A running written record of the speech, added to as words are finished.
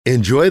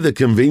Enjoy the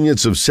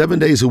convenience of 7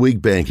 days a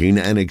week banking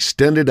and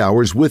extended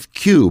hours with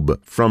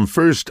Cube from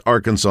First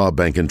Arkansas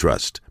Bank and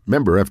Trust.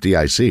 Member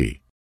FDIC.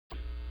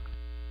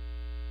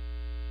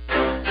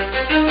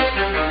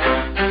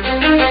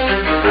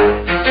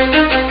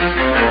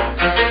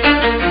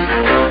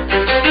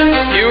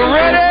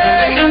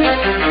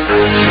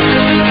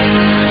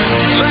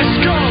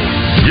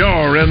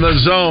 In the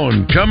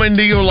Zone, coming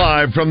to you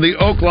live from the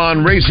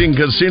Oaklawn Racing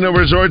Casino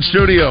Resort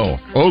Studio.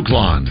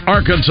 Oaklawn,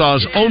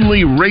 Arkansas's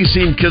only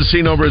racing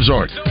casino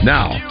resort.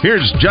 Now,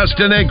 here's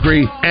Justin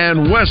Acree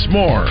and Wes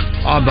Moore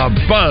on the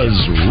Buzz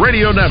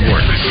Radio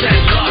Network.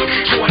 10% luck,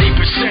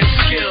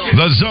 20% skill.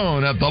 The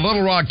Zone at the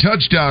Little Rock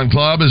Touchdown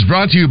Club is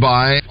brought to you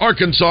by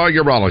Arkansas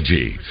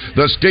Urology,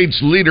 the state's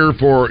leader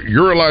for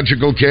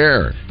urological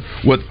care.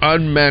 With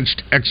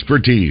unmatched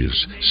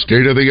expertise,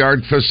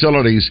 state-of-the-art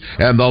facilities,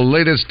 and the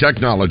latest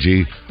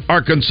technology,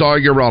 Arkansas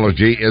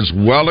Urology is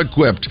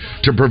well-equipped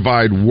to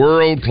provide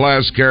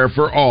world-class care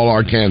for all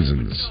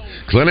Arkansans.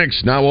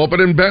 Clinics now open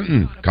in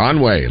Benton,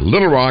 Conway,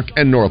 Little Rock,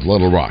 and North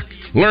Little Rock.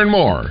 Learn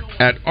more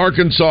at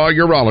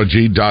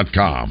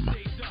arkansasurology.com.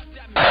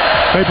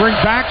 They bring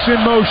backs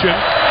in motion.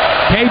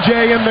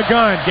 KJ in the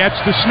gun, gets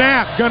the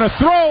snap, gonna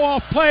throw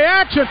off play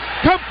action,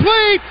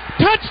 complete,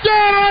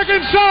 touchdown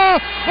Arkansas!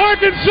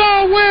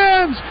 Arkansas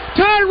wins!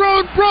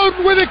 Tyrone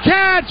Broden with a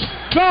catch!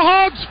 The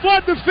Hogs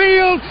flood the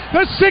field,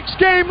 the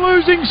 6-game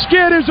losing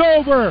skid is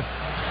over!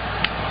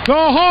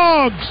 The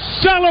Hogs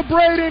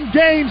celebrating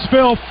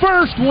Gainesville,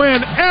 first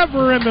win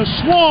ever in the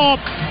Swamp.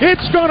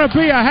 It's gonna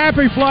be a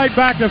happy flight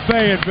back to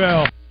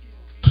Fayetteville.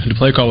 The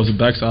play call was a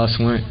backside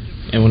slant,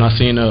 and when I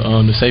seen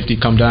the safety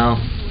come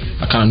down,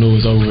 I kind of knew it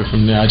was over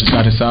from there. I just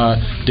got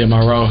inside, did my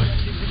roll,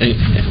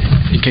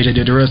 and KJ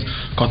did the rest,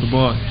 caught the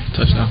ball,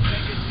 touchdown.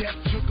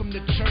 Took him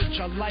to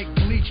church, I like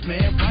bleach,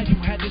 man. Why you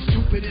had the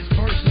stupidest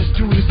verse? Let's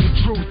do this the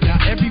truth.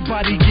 Now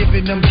everybody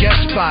giving them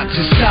guest spots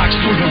and stocks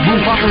through the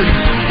roof. I heard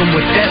them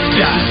with that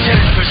stock.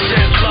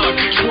 10% luck,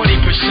 20%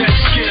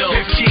 skill,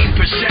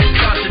 15%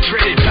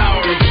 concentrated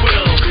power of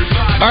will.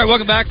 All right,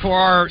 welcome back for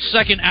our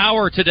second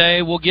hour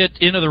today. We'll get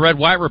into the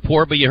red-white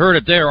report, but you heard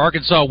it there.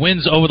 Arkansas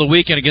wins over the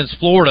weekend against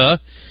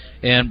Florida.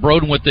 And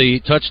Broden with the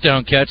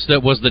touchdown catch,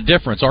 that was the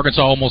difference.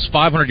 Arkansas almost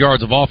 500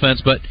 yards of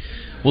offense, but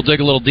we'll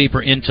dig a little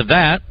deeper into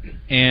that.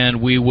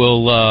 And we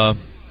will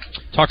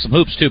talk some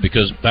hoops, too,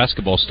 because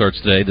basketball starts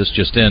today. This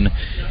just in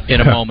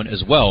a moment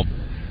as well.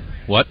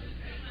 What?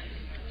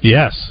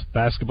 Yes,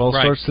 basketball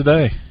starts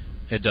today.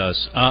 It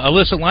does.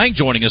 Alyssa Lang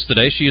joining us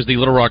today. She is the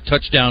Little Rock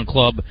Touchdown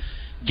Club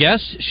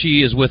guest.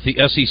 She is with the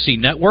SEC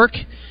Network,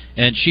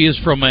 and she is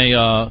from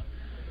a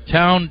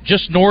town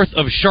just north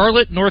of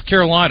Charlotte, North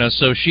Carolina.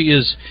 So she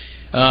is...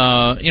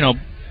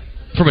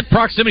 from a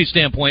proximity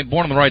standpoint,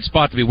 born in the right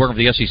spot to be working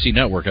for the SEC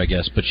Network, I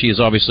guess. But she has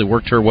obviously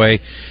worked her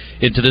way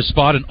into this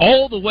spot and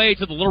all the way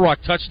to the Little Rock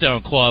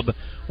Touchdown Club,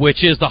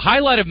 which is the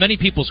highlight of many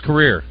people's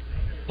career.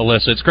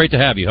 Alyssa, it's great to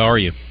have you. How are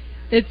you?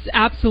 It's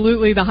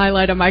absolutely the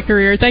highlight of my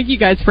career. Thank you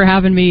guys for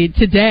having me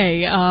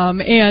today.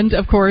 And,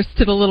 of course,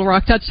 to the Little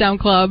Rock Touchdown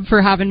Club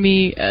for having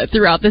me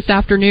throughout this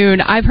afternoon.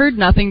 I've heard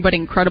nothing but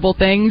incredible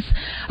things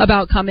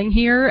about coming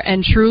here.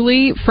 And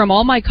truly, from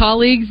all my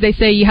colleagues, they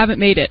say you haven't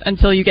made it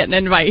until you get an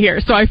invite here.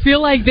 So I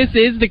feel like this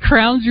is the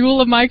crown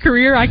jewel of my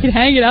career. I can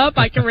hang it up.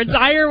 I can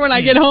retire when I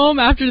get home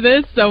after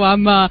this. So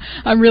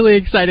I'm really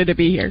excited to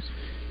be here.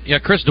 Yeah,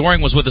 Chris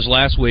Doring was with us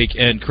last week,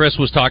 and Chris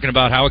was talking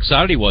about how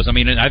excited he was. I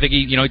mean, I think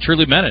he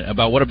truly meant it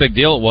about what a big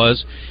deal it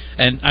was.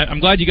 And I'm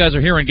glad you guys are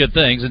hearing good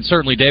things. And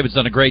certainly David's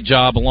done a great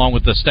job, along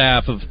with the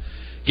staff, of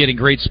getting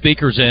great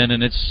speakers in,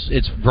 and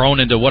it's grown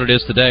into what it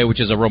is today,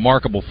 which is a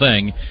remarkable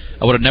thing.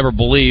 I would have never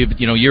believed,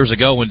 years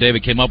ago when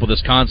David came up with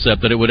this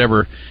concept that it would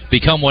ever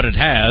become what it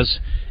has.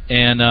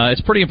 And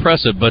it's pretty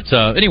impressive. But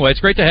anyway, it's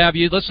great to have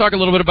you. Let's talk a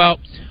little bit about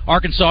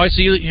Arkansas. I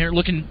see you're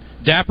looking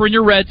dapper in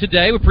your red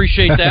today. We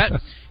appreciate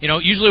that.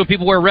 Usually when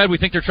people wear red, we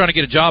think they're trying to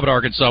get a job at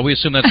Arkansas. We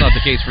assume that's not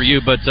the case for you.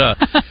 But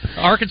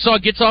Arkansas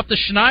gets off the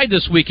schneid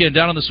this weekend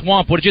down in the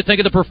Swamp. What did you think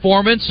of the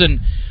performance?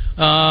 And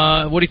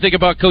what do you think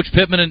about Coach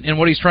Pittman and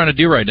what he's trying to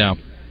do right now?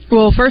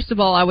 Well, first of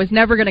all, I was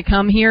never going to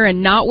come here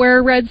and not wear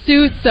a red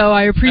suit, so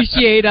I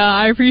appreciate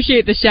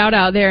the shout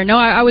out there. No,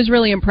 I was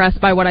really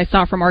impressed by what I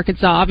saw from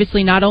Arkansas.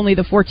 Obviously, not only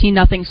the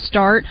 14-0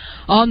 start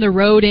on the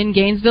road in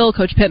Gainesville,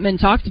 Coach Pittman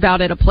talked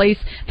about it, a place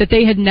that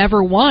they had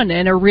never won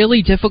and a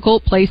really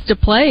difficult place to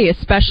play,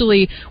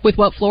 especially with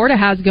what Florida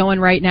has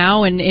going right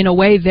now. And in a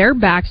way, their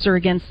backs are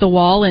against the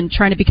wall and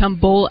trying to become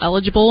bowl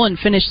eligible and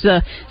finish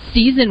the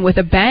season with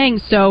a bang.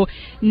 So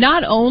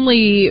not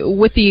only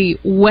with the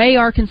way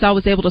Arkansas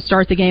was able to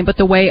start the game, but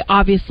the way,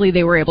 obviously,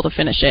 they were able to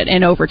finish it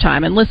in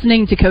overtime. And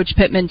listening to Coach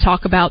Pittman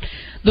talk about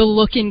the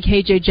look in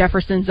KJ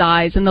Jefferson's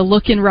eyes and the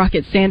look in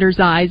Rocket Sanders'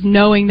 eyes,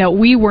 knowing that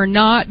we were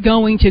not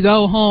going to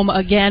go home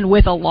again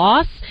with a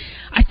loss,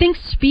 I think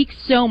speaks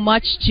so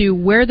much to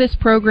where this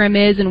program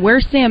is and where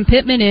Sam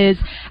Pittman is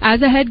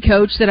as a head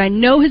coach that I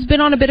know has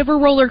been on a bit of a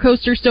roller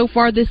coaster so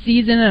far this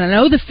season, and I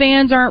know the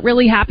fans aren't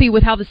really happy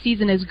with how the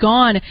season has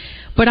gone,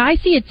 but I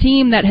see a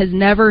team that has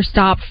never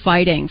stopped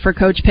fighting for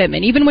Coach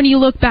Pittman. Even when you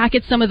look back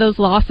at some of those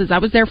losses, I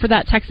was there for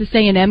that Texas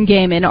A&M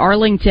game in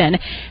Arlington,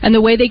 and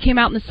the way they came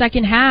out in the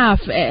second half,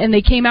 and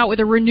they came out with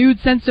a renewed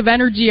sense of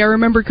energy. I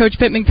remember Coach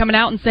Pittman coming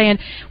out and saying,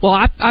 well,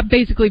 I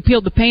basically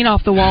peeled the paint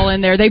off the wall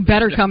in there. They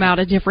better come out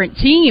a different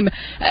team.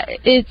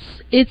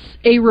 It's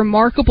a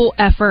remarkable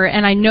effort,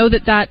 and I know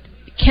that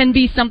can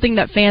be something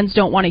that fans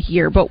don't want to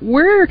hear, but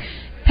we're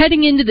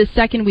heading into the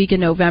second week in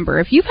November.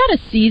 If you've had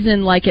a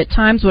season like at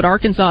times what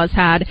Arkansas has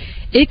had,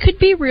 it could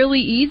be really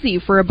easy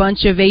for a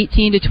bunch of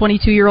 18 to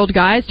 22-year-old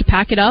guys to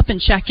pack it up and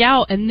check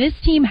out, and this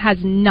team has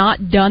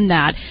not done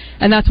that,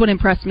 and that's what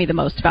impressed me the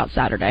most about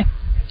Saturday.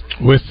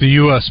 With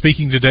you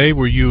speaking today,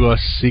 were you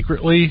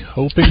secretly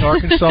hoping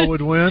Arkansas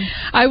would win?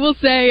 I will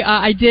say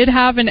I did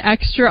have an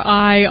extra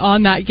eye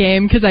on that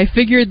game because I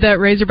figured that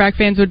Razorback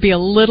fans would be a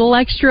little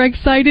extra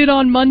excited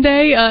on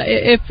Monday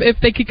if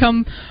they could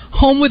come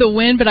home with a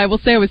win. But I will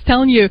say, I was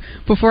telling you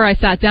before I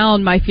sat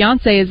down, my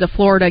fiance is a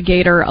Florida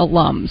Gator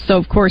alum, so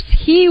of course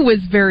he was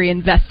very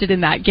invested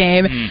in that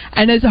game.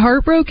 And as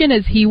heartbroken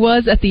as he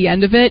was at the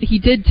end of it, he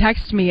did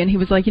text me and he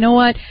was like, you know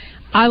what?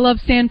 I love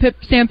Sam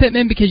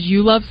Pittman because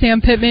you love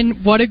Sam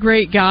Pittman. What a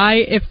great guy.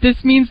 If this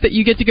means that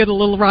you get to go to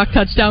Little Rock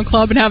Touchdown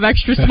Club and have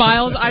extra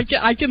smiles,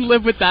 I can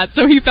live with that.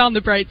 So he found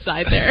the bright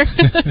side there.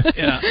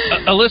 Yeah.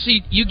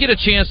 Alyssa, you get a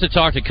chance to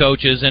talk to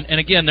coaches, and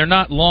again, they're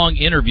not long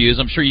interviews.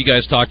 I'm sure you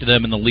guys talk to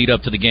them in the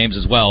lead-up to the games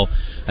as well.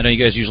 I know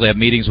you guys usually have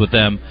meetings with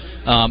them.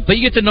 But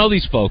you get to know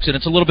these folks, and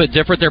it's a little bit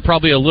different. They're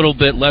probably a little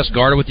bit less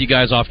guarded with you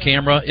guys off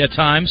camera at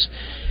times.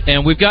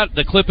 And we've got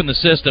the clip in the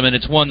system, and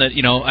it's one that,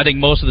 I think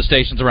most of the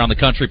stations around the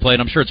country play,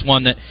 and I'm sure it's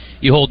one that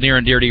you hold near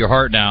and dear to your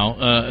heart now,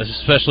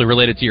 especially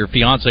related to your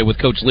fiance with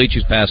Coach Leach,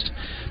 who's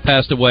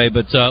passed away.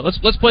 But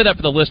let's play that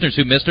for the listeners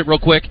who missed it real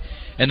quick,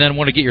 and then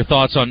want to get your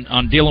thoughts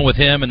on dealing with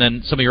him and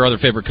then some of your other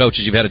favorite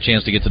coaches you've had a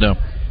chance to get to know.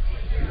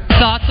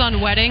 Thoughts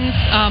on weddings?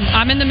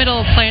 I'm in the middle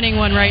of planning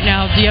one right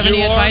now. Do you have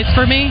any advice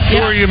for me?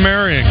 Who are you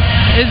marrying?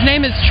 His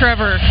name is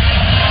Trevor.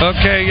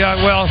 Okay,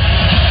 well,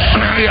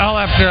 I'll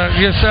have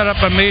to set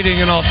up a meeting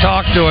and I'll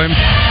talk to him.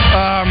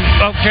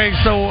 Okay,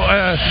 so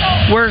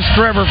where's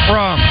Trevor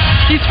from?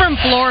 He's from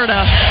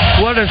Florida.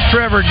 What does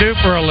Trevor do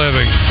for a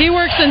living? He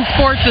works in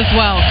sports as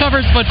well,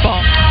 covers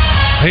football.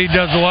 He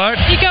does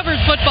what? He covers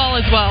football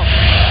as well.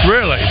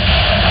 Really?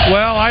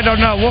 Well, I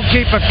don't know. We'll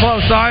keep a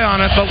close eye on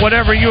it, but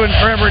whatever you and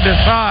Trevor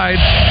decide,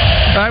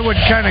 I would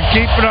kind of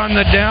keep it on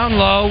the down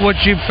low,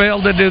 which you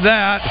failed to do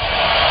that.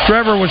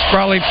 Trevor was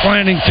probably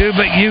planning to,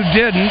 but you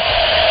didn't.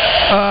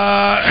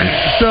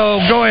 So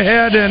go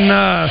ahead and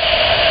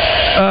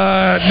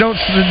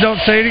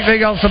don't say anything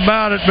else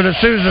about it, but as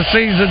soon as the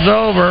season's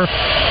over,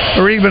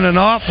 or even an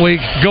off week,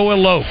 go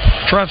elope.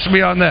 Trust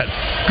me on that.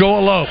 Go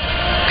elope.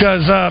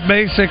 Because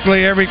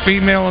basically every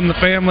female in the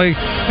family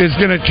is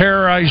going to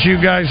terrorize you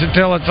guys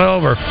until it's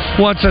over.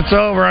 Once it's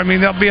over, I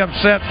mean, they'll be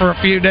upset for a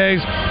few days,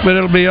 but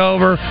it'll be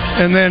over.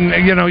 And then,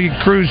 you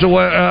cruise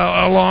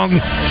along,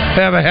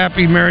 have a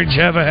happy marriage,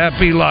 have a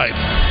happy life.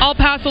 I'll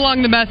pass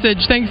along the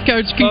message. Thanks,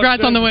 Coach.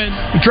 Congrats on the win.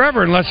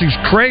 Trevor, unless he's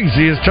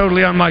crazy, is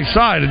totally on my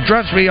side. And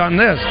trust me on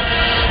this.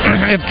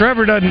 If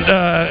Trevor doesn't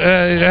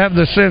have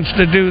the sense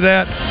to do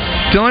that,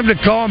 tell him to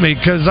call me,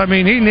 because,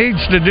 he needs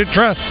to do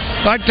trust.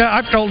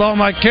 I've told all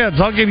my kids,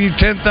 I'll give you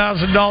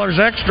 $10,000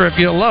 extra if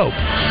you elope.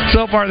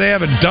 So far, they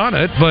haven't done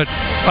it, but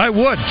I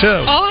would,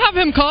 too. I'll have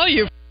him call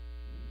you.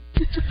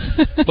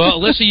 Well,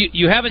 Alyssa,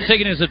 you haven't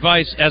taken his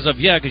advice as of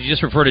yet, because you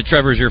just referred to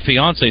Trevor as your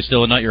fiancé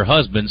still and not your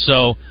husband.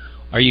 So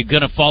are you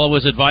going to follow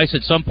his advice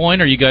at some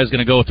point, or are you guys going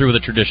to go through with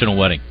a traditional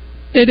wedding?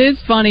 It is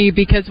funny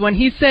because when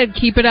he said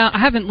keep it out, I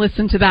haven't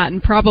listened to that in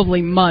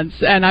probably months,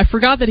 and I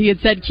forgot that he had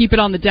said keep it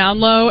on the down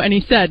low, and he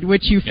said,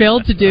 which you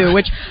failed to do,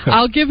 which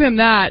I'll give him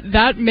that.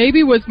 That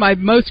maybe was my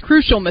most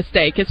crucial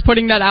mistake, is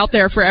putting that out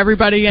there for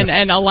everybody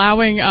and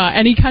allowing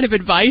any kind of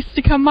advice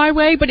to come my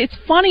way. But it's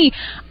funny,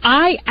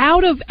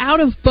 out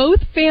of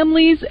both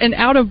families and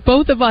out of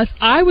both of us,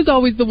 I was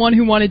always the one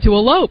who wanted to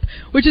elope,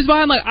 which is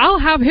why I'm like, I'll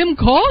have him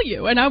call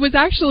you. And I was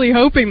actually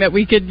hoping that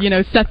we could,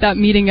 set that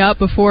meeting up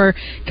before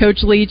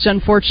Coach Leach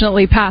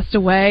unfortunately passed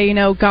away.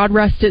 God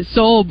rest his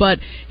soul, but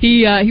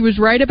he was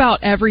right about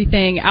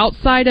everything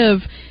outside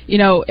of, I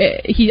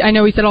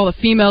know he said all the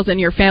females in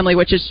your family,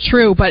 which is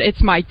true, but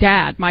it's my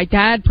dad. My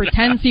dad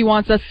pretends he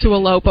wants us to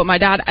elope, but my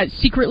dad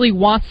secretly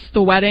wants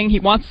the wedding. He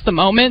wants the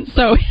moment,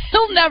 so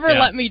he'll never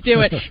let me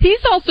do it. He's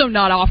also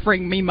not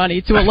offering me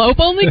money to elope.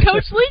 Only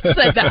Coach Leach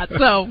said that,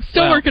 so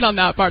still working on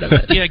that part of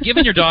it. Yeah,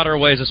 giving your daughter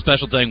away is a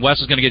special thing. Wes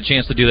is going to get a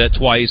chance to do that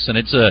twice, and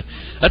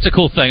that's a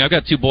cool thing. I've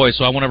got 2 boys,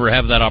 so I won't ever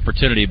have that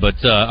opportunity, but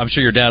I'm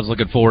sure your dad's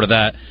looking forward to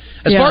that.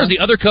 As far as the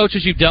other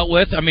coaches you've dealt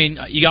with,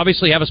 you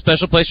obviously have a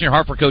special place in your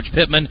heart for Coach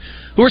Pittman.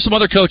 Who are some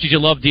other coaches you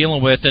love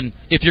dealing with? And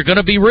if you're going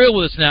to be real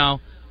with us now,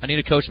 I need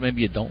a coach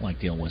maybe you don't like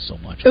dealing with so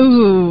much.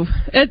 Ooh,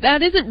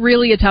 that isn't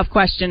really a tough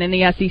question in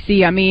the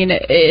SEC. I mean,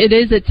 it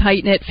is a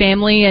tight-knit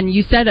family, and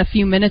you said a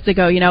few minutes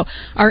ago,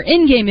 our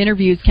in-game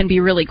interviews can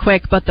be really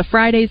quick, but the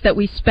Fridays that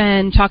we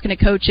spend talking to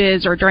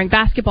coaches or during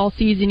basketball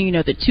season,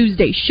 the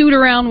Tuesday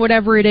shoot-around,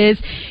 whatever it is,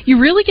 you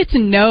really get to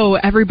know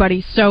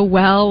everybody so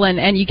well,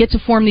 and you get to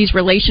form these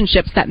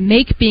relationships that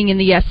make being in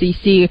the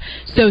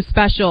SEC so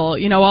special.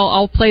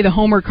 I'll play the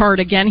Homer card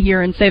again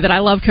here and say that I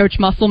love Coach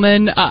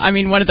Musselman.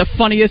 One of the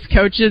funniest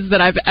coaches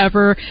that I've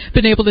ever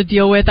been able to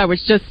deal with. I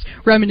was just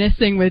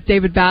reminiscing with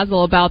David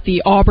Basil about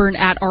the Auburn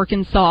at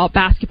Arkansas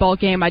basketball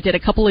game I did a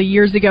couple of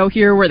years ago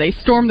here where they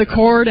stormed the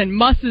court and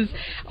Muss's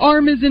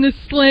arm is in a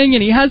sling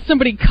and he has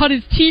somebody cut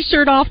his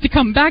t-shirt off to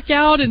come back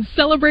out and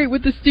celebrate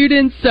with the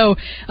students. So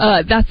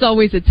that's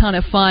always a ton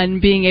of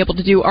fun being able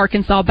to do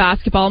Arkansas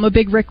basketball. I'm a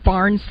big Rick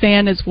Barnes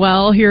fan as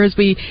well here as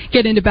we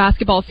get into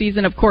basketball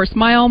season. Of course,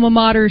 my alma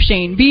mater,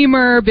 Shane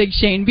Beamer, big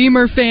Shane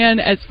Beamer fan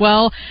as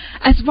well.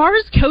 As far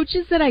as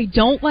coaches that I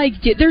don't like,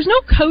 there's no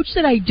coach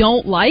that I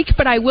don't like,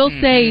 but I will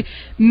say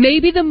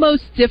maybe the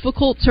most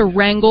difficult to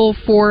wrangle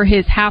for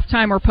his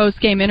halftime or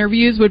post-game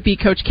interviews would be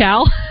Coach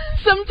Cal.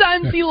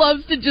 Sometimes he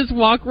loves to just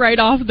walk right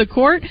off the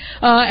court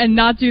and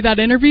not do that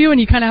interview,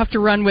 and you kind of have to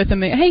run with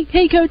him. Hey,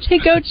 coach,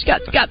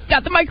 got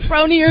the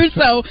microphone here.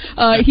 So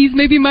he's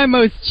maybe my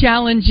most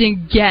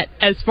challenging get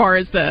as far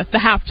as the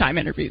halftime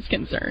interview is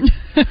concerned.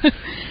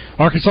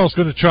 Arkansas is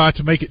going to try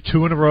to make it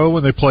 2 in a row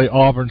when they play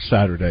Auburn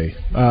Saturday.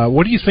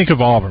 What do you think of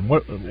Auburn?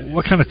 What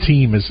kind of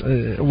team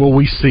will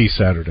we see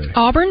Saturday?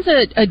 Auburn's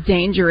a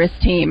dangerous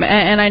team,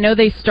 and I know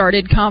they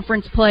started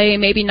conference play,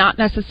 maybe not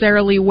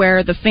necessarily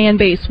where the fan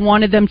base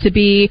wanted them to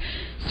be.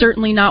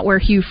 Certainly not where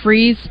Hugh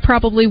Freeze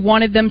probably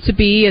wanted them to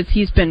be, as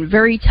he's been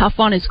very tough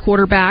on his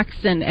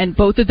quarterbacks and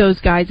both of those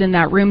guys in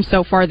that room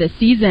so far this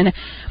season.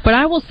 But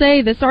I will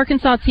say this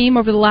Arkansas team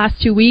over the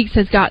last 2 weeks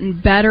has gotten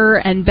better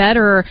and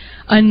better.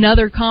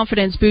 Another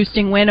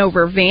confidence-boosting win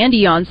over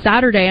Vandy on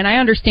Saturday, and I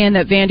understand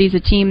that Vandy's a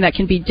team that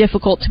can be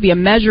difficult to be a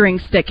measuring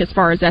stick as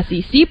far as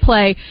SEC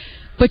play,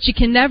 but you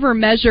can never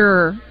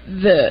measure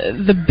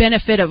the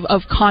benefit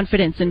of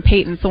confidence in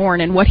Peyton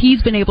Thorne and what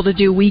he's been able to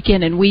do week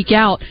in and week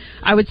out.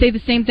 I would say the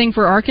same thing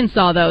for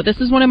Arkansas, though. This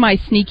is one of my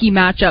sneaky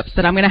matchups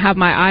that I'm going to have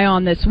my eye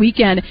on this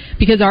weekend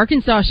because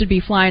Arkansas should be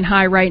flying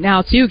high right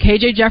now, too.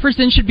 KJ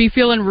Jefferson should be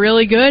feeling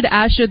really good,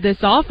 as should this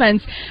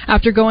offense,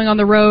 after going on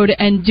the road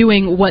and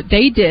doing what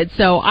they did.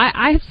 So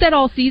I have said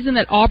all season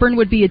that Auburn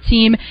would be a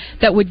team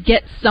that would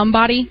get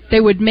somebody. They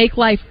would make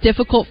life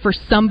difficult for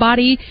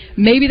somebody.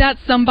 Maybe that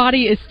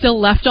somebody is still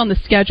left on the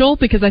schedule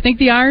because I think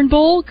the Iron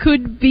Bowl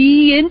could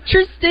be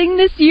interesting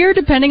this year,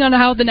 depending on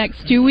how the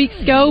next 2 weeks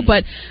go.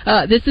 But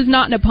this is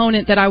not an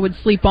opponent that I would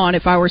sleep on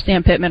if I were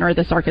Sam Pittman or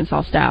this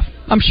Arkansas staff.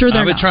 I'm sure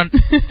they're not.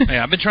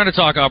 I've been trying to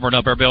talk Auburn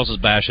up. Everybody else is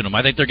bashing them.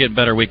 I think they're getting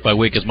better week by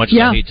week, as much as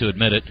I hate to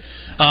admit it.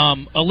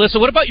 Alyssa,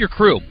 what about your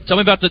crew? Tell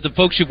me about the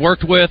folks you've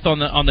worked with on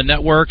the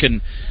network,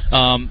 and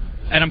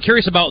I'm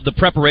curious about the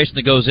preparation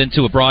that goes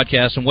into a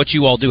broadcast and what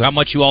you all do, how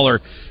much you all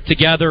are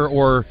together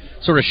or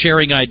sort of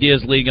sharing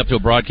ideas leading up to a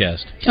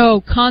broadcast.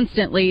 Oh,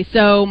 constantly.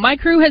 So my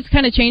crew has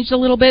kind of changed a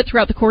little bit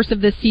throughout the course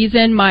of this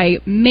season. My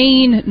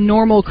main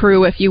normal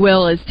crew, if you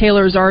will, is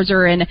Taylor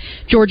Zarzer and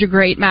Georgia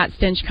great Matt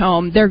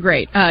Stinchcomb. They're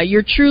great.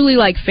 You're truly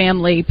like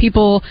family.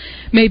 People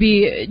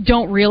maybe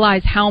don't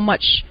realize how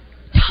much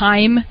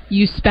time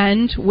you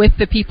spend with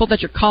the people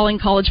that you're calling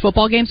college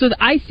football games with.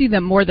 I see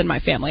them more than my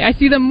family. I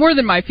see them more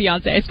than my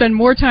fiance. I spend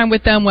more time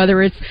with them,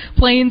 whether it's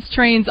planes,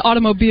 trains,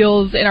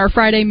 automobiles. In our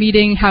Friday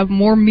meeting, have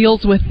more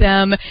meals with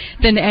them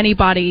than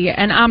anybody.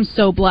 And I'm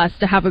so blessed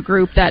to have a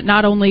group that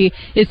not only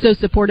is so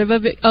supportive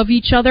of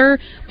each other,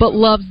 but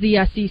loves the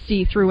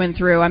SEC through and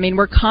through. I mean,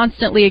 we're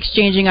constantly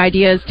exchanging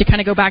ideas. To kind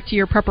of go back to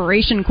your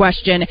preparation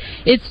question,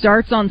 it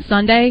starts on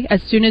Sunday.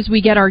 As soon as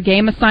we get our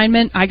game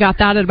assignment, I got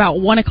that at about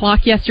 1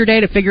 o'clock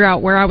yesterday to figure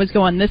out where I was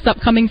going this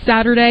upcoming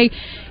Saturday.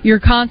 You're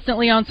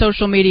constantly on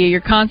social media. You're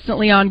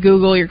constantly on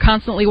Google. You're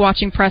constantly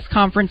watching press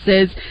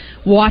conferences,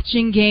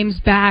 watching games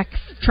back,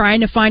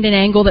 trying to find an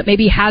angle that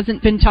maybe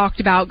hasn't been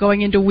talked about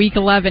going into Week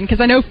 11, because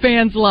I know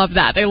fans love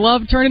that. They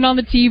love turning on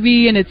the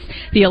TV, and it's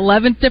the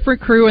 11th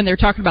different crew, and they're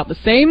talking about the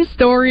same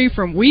story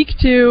from Week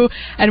 2,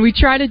 and we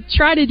try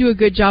to do a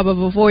good job of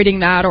avoiding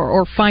that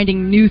or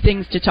finding new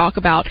things to talk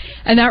about,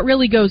 and that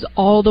really goes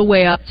all the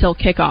way up till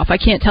kickoff. I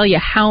can't tell you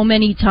how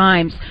many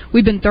times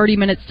we've been 30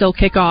 minutes till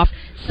kickoff.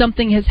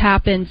 Something has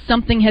happened,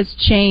 something has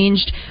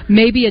changed.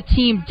 Maybe a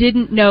team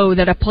didn't know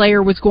that a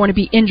player was going to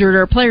be injured,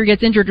 or a player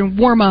gets injured in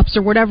warm-ups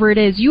or whatever it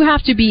is. You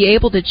have to be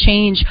able to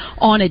change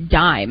on a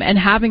dime, and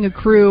having a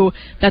crew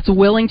that's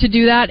willing to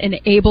do that and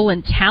able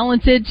and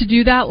talented to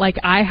do that like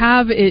I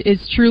have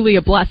is truly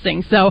a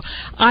blessing. So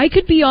I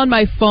could be on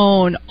my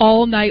phone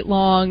all night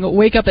long,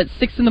 wake up at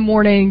 6 in the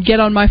morning,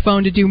 get on my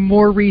phone to do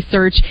more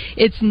research.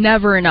 It's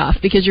never enough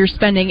because you're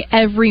spending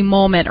every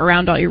moment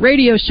around all your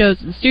radio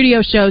shows and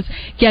studio shows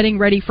getting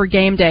ready for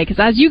game day, because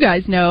as you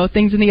guys know,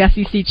 things in the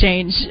SEC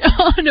change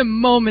on a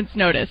moment's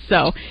notice,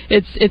 so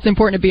it's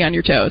important to be on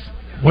your toes.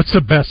 What's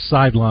the best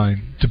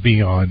sideline to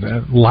be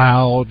on?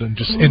 Loud and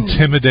just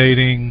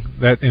intimidating,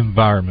 that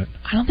environment.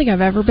 I don't think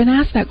I've ever been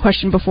asked that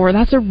question before.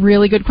 That's a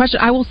really good question.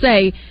 I will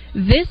say,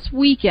 this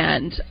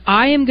weekend,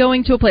 I am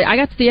going to a place. I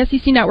got to the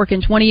SEC Network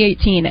in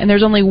 2018, and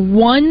there's only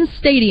one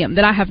stadium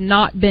that I have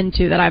not been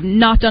to, that I've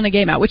not done a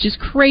game at, which is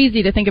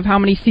crazy to think of how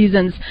many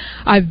seasons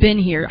I've been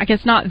here. I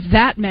guess not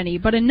that many,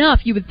 but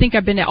enough. You would think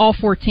I've been to all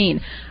 14.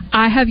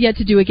 I have yet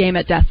to do a game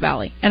at Death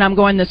Valley, and I'm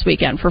going this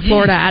weekend for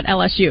Florida at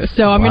LSU.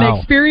 So I'm going to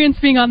experience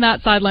being on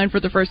that sideline for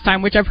the first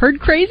time, which I've heard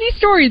crazy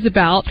stories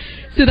about.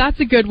 So that's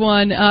a good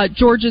one.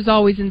 Georgia's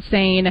always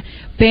insane.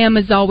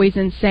 Bama's always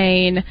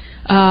insane.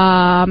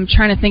 I'm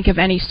trying to think of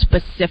any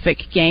specific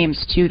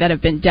games, too, that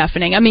have been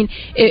deafening. I mean,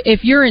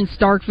 if you're in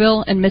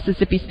Starkville and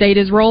Mississippi State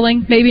is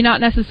rolling, maybe not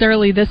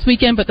necessarily this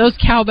weekend, but those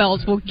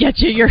cowbells will get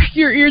you. Your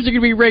ears are going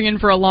to be ringing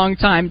for a long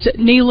time.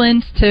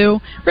 Neyland, too.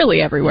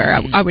 Really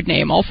everywhere. I would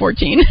name all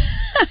 14.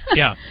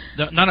 Yeah,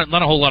 not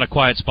a whole lot of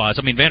quiet spots.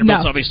 I mean,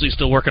 Vanderbilt's obviously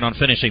still working on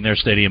finishing their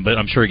stadium, but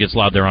I'm sure it gets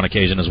loud there on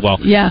occasion as well.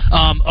 Yeah.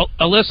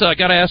 Alyssa, I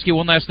got to ask you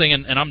one last thing,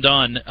 and I'm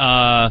done.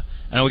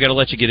 I know we got to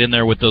let you get in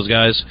there with those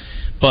guys,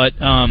 but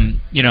and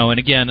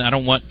again, I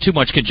don't want too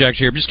much conjecture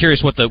here. I'm just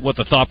curious what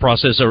the thought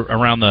process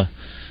around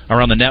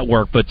the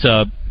network. But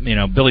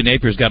Billy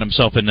Napier's got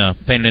himself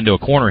painted into a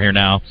corner here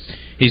now.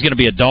 He's going to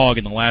be a dog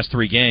in the last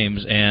 3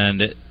 games,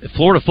 and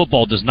Florida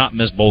football does not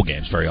miss bowl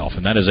games very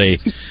often. That is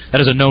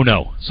a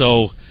no-no.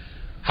 So,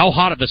 how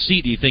hot of a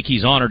seat do you think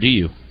he's on, or do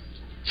you?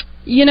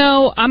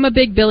 I'm a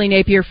big Billy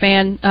Napier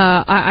fan.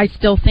 I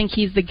still think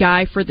he's the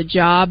guy for the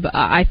job.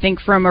 I think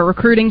from a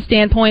recruiting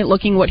standpoint,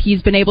 looking what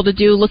he's been able to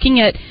do, looking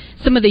at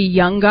some of the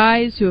young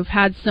guys who have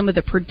had some of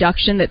the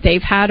production that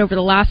they've had over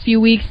the last few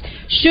weeks,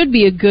 should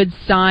be a good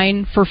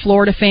sign for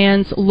Florida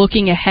fans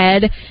looking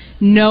ahead.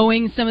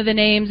 Knowing some of the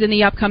names in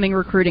the upcoming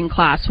recruiting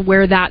class,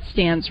 where that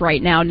stands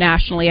right now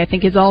nationally, I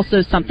think is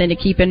also something to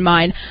keep in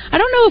mind. I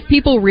don't know if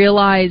people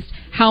realized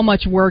how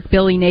much work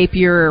Billy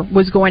Napier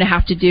was going to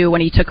have to do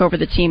when he took over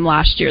the team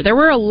last year. There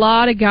were a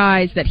lot of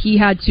guys that he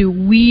had to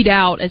weed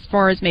out as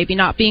far as maybe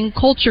not being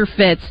culture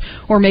fits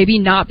or maybe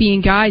not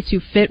being guys who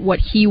fit what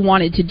he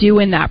wanted to do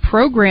in that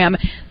program.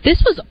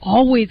 This was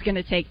always going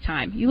to take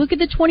time. You look at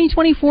the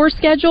 2024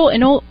 schedule,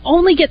 and it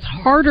only gets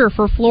harder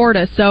for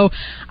Florida. So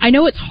I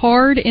know it's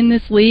hard in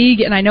this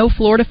league, and I know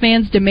Florida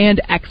fans demand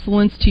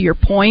excellence, to your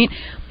point,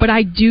 but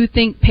I do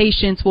think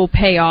patience will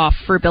pay off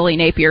for Billy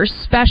Napier,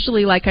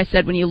 especially, like I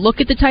said, when you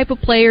look at the type of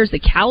players, the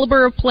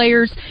caliber of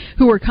players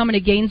who are coming to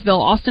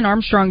Gainesville. Austin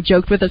Armstrong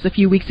joked with us a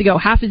few weeks ago,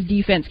 half his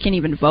defense can't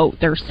even vote.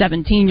 They're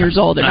 17 years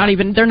old. They're not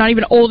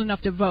even old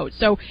enough to vote.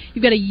 So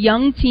you've got a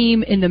young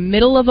team in the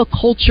middle of a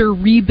culture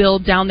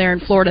rebuild down there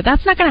in Florida.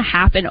 That's not going to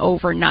happen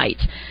overnight.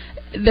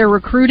 They're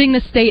recruiting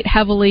the state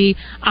heavily.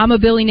 I'm a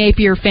Billy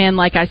Napier fan,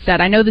 like I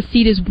said. I know the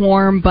seat is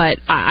warm, but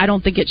I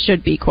don't think it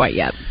should be quite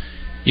yet.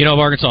 If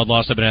Arkansas had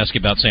lost, I've been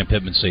asking about Sam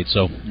Pittman's seat,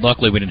 so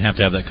luckily we didn't have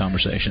to have that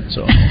conversation.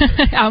 So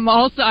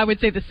I would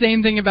say the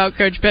same thing about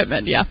Coach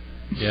Pittman, yeah.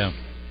 Yeah.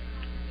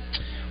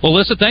 Well,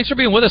 listen, thanks for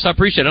being with us. I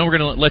appreciate it. I know we're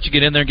going to let you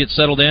get in there and get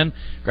settled in,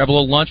 grab a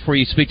little lunch before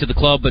you speak to the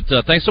club, but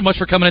thanks so much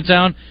for coming in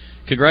town.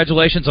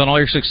 Congratulations on all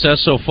your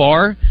success so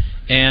far.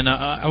 And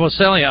I was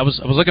telling you, I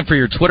was looking for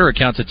your Twitter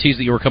account to tease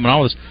that you were coming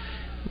on with us.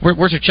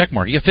 Where's your check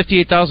mark? You have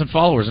 58,000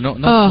 followers. No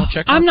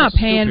check mark. I'm not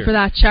paying for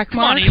that check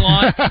mark. Come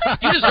on, Elon.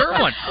 You deserve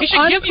one. He should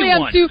Honestly, give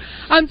you one.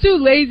 I'm too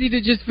lazy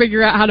to just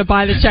figure out how to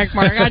buy the check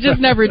mark. I just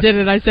never did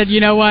it. I said, you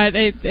know what?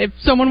 If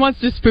someone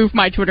wants to spoof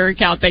my Twitter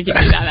account, they can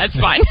do that. That's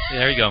fine.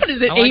 There you go. What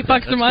is it, like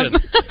 $8 a month?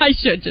 I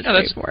should just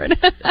pay for it.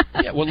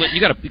 Yeah, well, you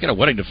got a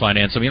wedding to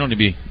finance. I mean, you don't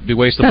need to be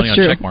wasting money on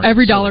true. check marks.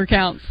 Every dollar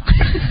counts.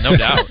 No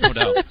doubt.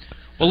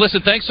 Well,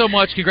 listen, thanks so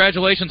much.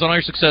 Congratulations on all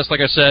your success,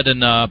 like I said,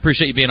 and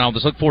appreciate you being on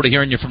with us. Look forward to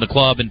hearing you from the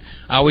club, and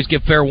I always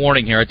give fair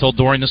warning here. I told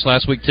Dorian this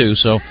last week, too,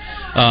 so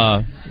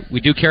we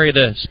do carry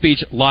the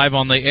speech live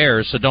on the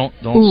air, so don't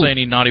say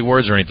any naughty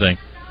words or anything.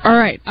 All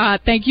right.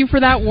 Thank you for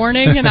that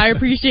warning, and I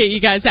appreciate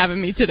you guys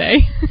having me today.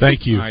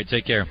 Thank you. All right,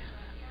 take care.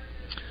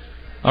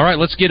 All right,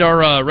 let's get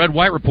our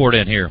red-white report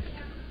in here.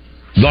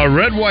 The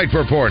Red White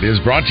Report is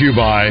brought to you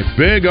by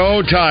Big O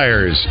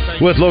Tires,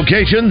 with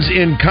locations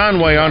in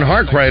Conway on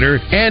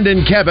Harkrider and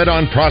in Cabot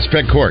on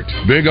Prospect Court.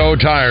 Big O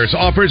Tires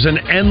offers an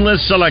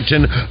endless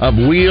selection of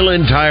wheel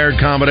and tire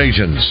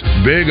combinations.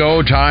 Big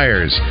O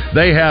Tires,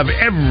 they have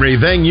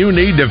everything you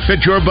need to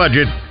fit your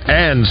budget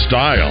and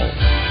style.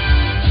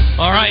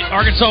 All right,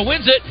 Arkansas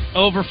wins it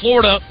over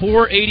Florida,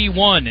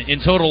 481 in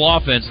total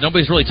offense.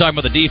 Nobody's really talking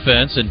about the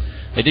defense, and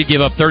they did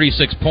give up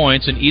 36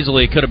 points, and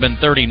easily it could have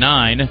been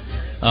 39.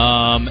 Or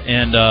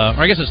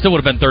I guess it still would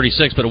have been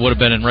 36, but it would have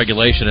been in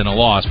regulation and a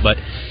loss. But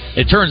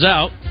it turns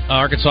out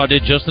Arkansas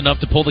did just enough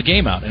to pull the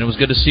game out, and it was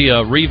good to see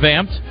a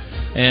revamped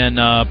and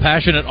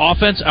passionate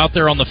offense out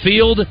there on the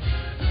field.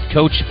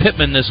 Coach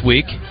Pittman this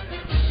week,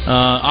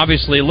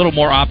 obviously a little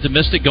more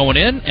optimistic going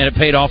in, and it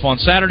paid off on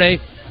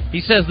Saturday.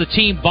 He says the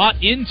team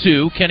bought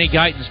into Kenny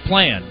Guyton's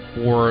plan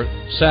for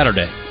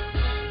Saturday.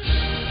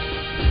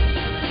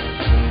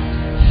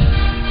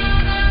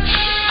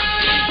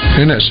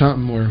 Isn't that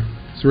something? We're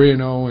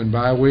 3-0 in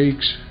bye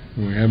weeks.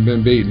 We haven't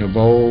been beat in a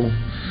bowl.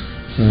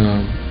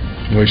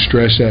 We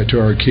stress that to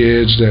our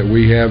kids that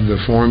we have the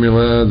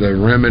formula, the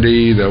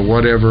remedy, the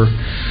whatever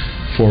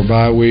for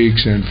bye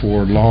weeks and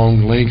for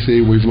long,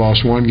 lengthy. We've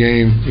lost one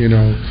game, in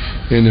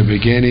the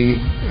beginning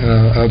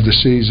of the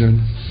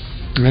season,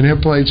 and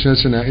have played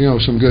Cincinnati,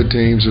 some good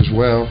teams as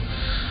well.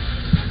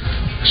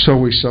 So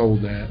we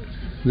sold that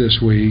this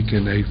week,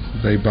 and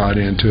they bought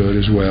into it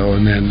as well.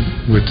 And then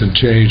with the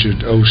change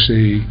at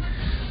OC,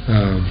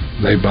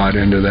 they bought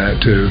into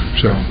that too.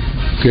 So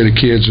give the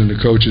kids and the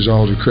coaches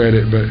all the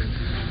credit, but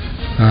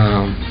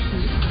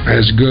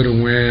as good a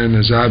win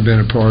as I've been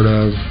a part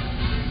of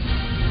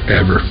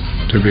ever,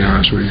 to be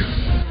honest with you.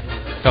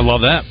 I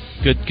love that.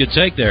 Good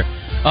take there.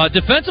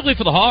 Defensively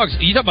for the Hogs,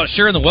 you talk about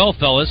sharing the wealth,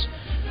 fellas.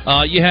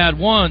 You had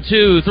 1,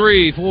 2,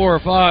 3, 4,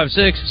 5,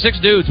 6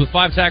 dudes with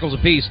 5 tackles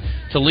apiece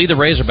to lead the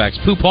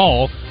Razorbacks. Pooh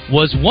Paul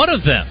was one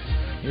of them.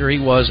 Here he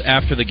was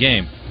after the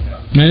game.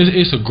 Man,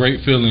 it's a great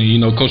feeling.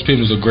 Coach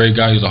Pittman is a great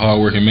guy. He's a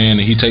hard-working man,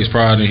 and he takes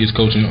pride in his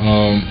coaching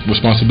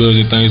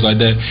responsibility and things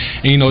like that.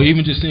 And,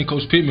 even just seeing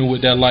Coach Pittman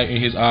with that light in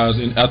his eyes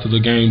and after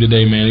the game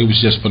today, man, it was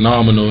just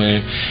phenomenal.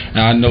 And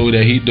I know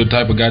that the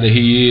type of guy that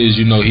he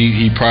is,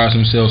 he prides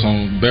himself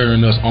on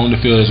bettering us on the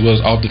field as well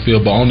as off the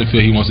field. But on the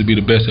field, he wants to be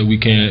the best that we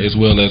can as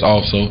well as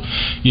also,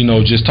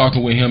 just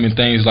talking with him and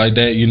things like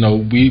that,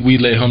 we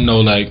let him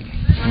know, like,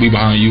 we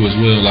behind you as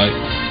well, like,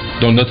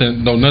 Don't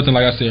nothing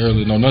like I said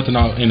earlier, nothing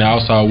out in the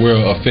outside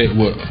world affect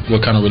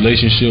what kind of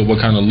relationship, what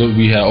kind of look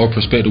we have or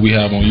perspective we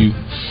have on you.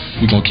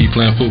 We're going to keep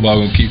playing football.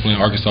 We're going to keep playing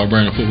Arkansas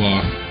brand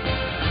football.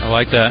 I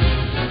like that.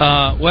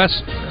 Wes,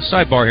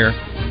 sidebar here.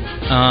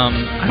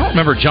 I don't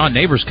remember John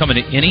Neighbors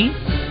coming to any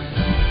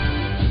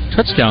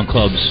touchdown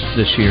clubs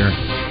this year.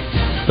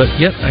 But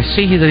yet I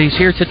see that he's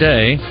here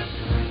today.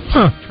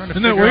 Huh.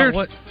 Isn't that weird?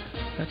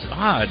 That's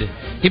odd.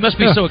 He must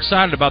be so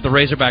excited about the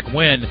Razorback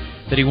win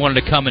that he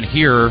wanted to come and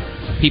hear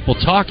people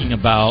talking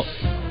about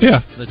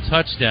the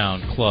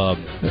touchdown club.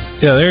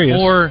 Yeah, there he is.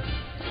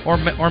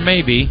 Or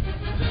maybe,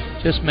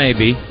 just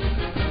maybe,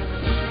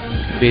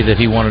 it could be that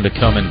he wanted to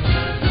come and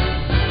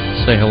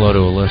say hello to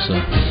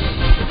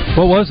Alyssa.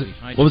 What was it?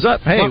 What was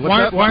up? Hey,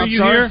 why are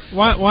you here?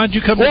 Why did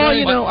you come?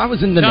 Well, I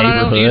was in the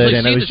neighborhood,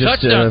 and I was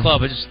just touchdown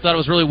club. I just thought it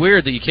was really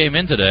weird that you came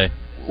in today.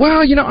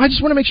 Well, I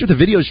just want to make sure the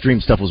video stream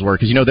stuff was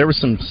working, because, there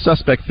was some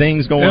suspect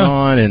things going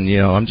on, and,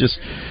 I'm just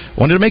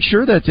wanted to make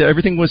sure that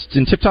everything was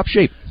in tip-top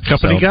shape.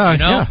 Company guy.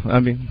 Yeah,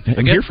 I'm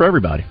here for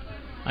everybody.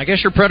 I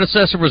guess your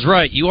predecessor was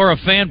right. You are a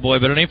fanboy,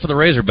 but it ain't for the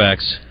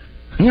Razorbacks.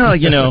 No,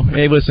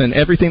 hey, listen,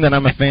 everything that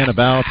I'm a fan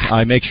about,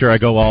 I make sure I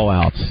go all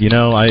out.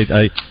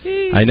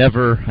 I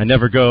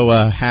never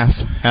go half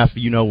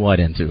what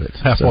into it.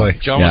 Halfway.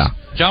 So,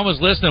 John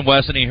was listening,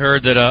 Wes, and he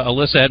heard that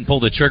Alyssa hadn't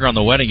pulled the trigger on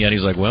the wedding yet.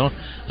 He's like, well,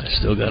 I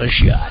still got a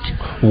shot.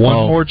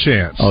 One more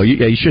chance. Oh,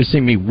 you should have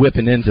seen me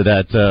whipping into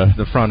that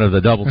the front of the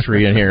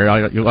DoubleTree in here.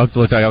 I looked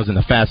like I was in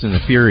the Fast and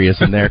the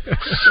Furious in there.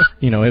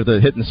 Hitting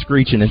the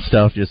screeching and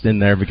stuff just in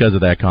there because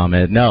of that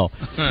comment. No,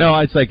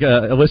 it's like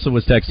Alyssa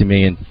was texting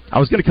me, and I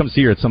was going to come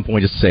see her at some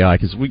point just to say hi,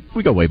 because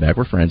we go way back.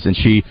 We're friends, and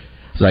she...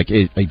 It's like,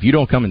 if you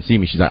don't come and see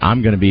me, she's like,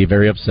 I'm going to be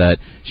very upset.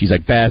 She's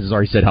like, Baz has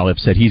already said how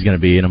upset he's going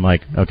to be. And I'm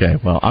like, okay,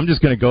 well, I'm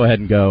just going to go ahead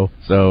and go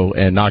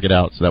and knock it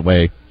out so that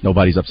way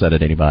nobody's upset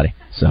at anybody.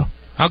 So,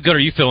 how good are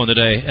you feeling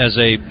today as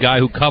a guy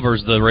who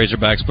covers the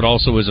Razorbacks but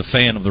also is a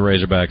fan of the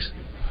Razorbacks?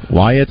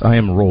 Wyatt, I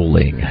am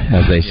rolling,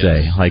 as they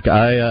say. Like,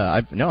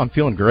 I'm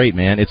feeling great,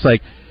 man. It's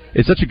like,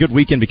 it's such a good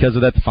weekend because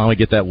of that, to finally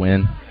get that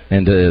win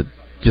and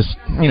just,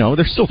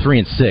 they're still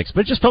 3-6,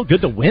 but it just felt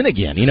good to win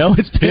again.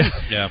 It's been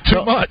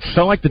too much.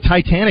 Felt like the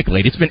Titanic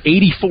late. It's been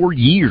 84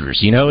 years.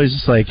 It's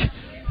just like,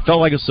 felt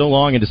like it was so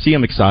long, and to see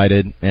them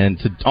excited and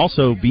to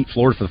also beat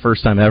Florida for the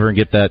first time ever and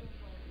get that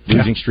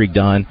losing streak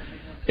done,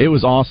 it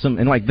was awesome.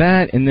 And like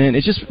that, and then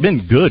it's just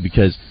been good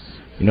because,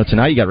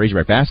 tonight you got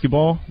Razorback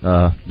basketball.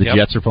 The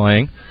Jets are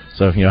playing,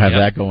 so have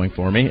that going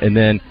for me. And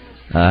then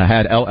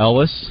had El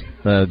Ellis.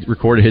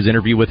 Recorded his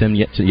interview with him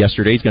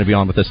yesterday. He's going to be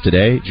on with us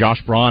today.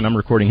 Josh Braun, I'm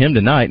recording him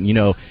tonight,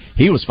 and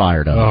he was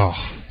fired up. Oh.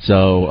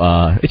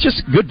 So it's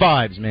just good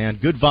vibes, man.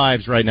 Good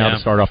vibes right now to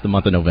start off the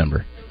month of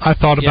November. I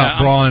thought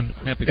about Braun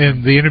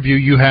in the interview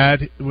you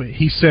had.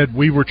 He said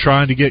we were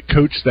trying to get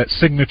Coach that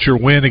signature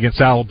win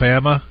against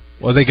Alabama.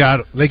 Well, they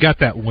got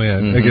that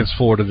win against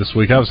Florida this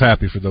week. I was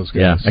happy for those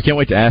guys. Yeah, I can't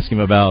wait to ask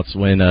him about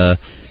when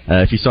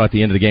if you saw at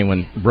the end of the game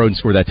when Broden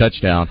scored that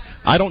touchdown.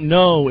 I don't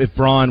know if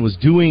Braun was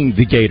doing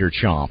the Gator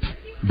chomp,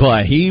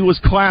 but he was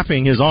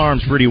clapping his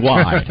arms pretty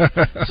wide.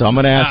 So I'm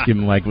going to ask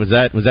him, like, was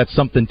that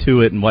something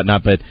to it and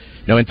whatnot? But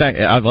in fact,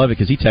 I love it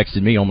because he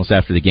texted me almost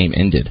after the game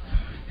ended,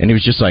 and he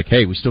was just like,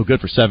 "Hey, we still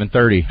good for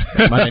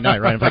 7:30 Monday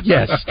night, right?" I'm like,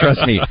 "Yes,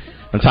 trust me.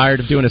 I'm tired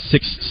of doing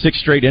six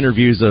straight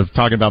interviews of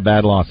talking about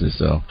bad losses."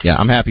 So yeah,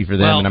 I'm happy for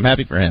them and I'm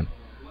happy for him.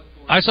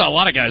 I saw a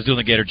lot of guys doing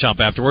the Gator chomp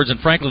afterwards, and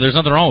frankly, there's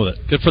nothing wrong with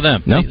it. Good for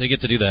them. No. They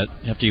get to do that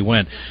after you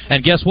win.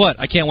 And guess what?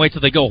 I can't wait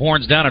till they go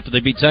horns down after they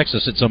beat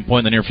Texas at some point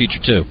in the near future,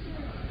 too.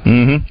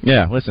 Mm-hmm.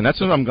 Yeah, listen, that's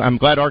what I'm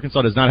glad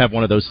Arkansas does not have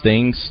one of those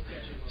things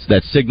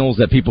that signals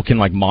that people can,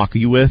 like, mock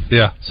you with.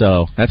 Yeah.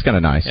 So that's kind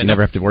of nice. You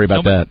never have to worry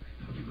about that.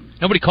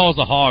 Nobody calls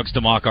the Hogs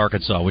to mock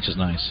Arkansas, which is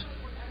nice.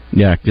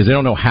 Yeah, because they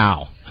don't know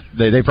how.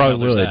 They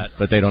probably would, that.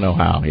 but they don't know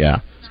how. Yeah,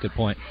 that's a good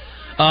point.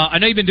 I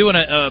know you've been doing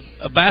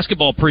a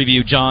basketball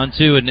preview, John,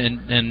 too,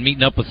 and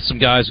meeting up with some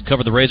guys who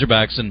cover the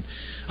Razorbacks, and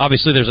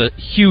obviously there's a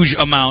huge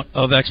amount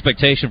of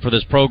expectation for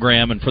this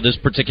program and for this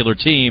particular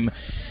team,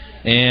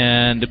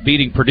 and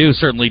beating Purdue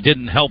certainly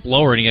didn't help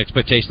lower any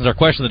expectations. Our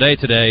question of the day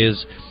today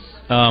is,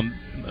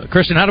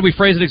 Christian, how do we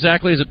phrase it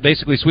exactly? Is it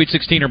basically Sweet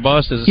 16 or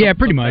bust? Yeah,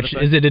 pretty much.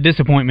 Is it a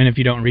disappointment if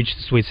you don't reach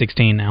the Sweet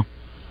 16 now?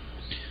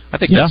 I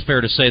think that's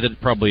fair to say that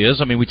it probably is.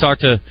 I mean,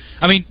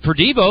 for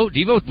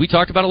Devo, we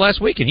talked about it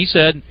last week, and he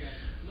said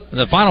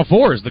the Final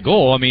Four is the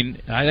goal. I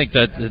mean, I think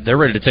that they're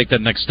ready to take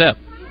that next step.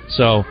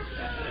 So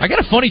I got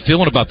a funny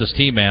feeling about this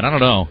team, man. I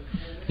don't know.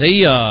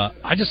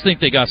 I just think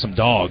they got some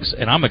dogs,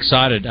 and I'm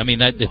excited. I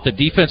mean, if the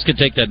defense can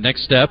take that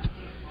next step,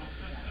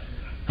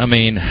 I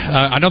mean,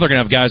 I know they're going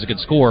to have guys that can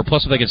score.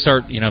 Plus, if they can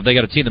start, if they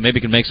got a team that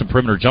maybe can make some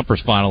perimeter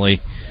jumpers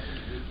finally,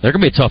 they're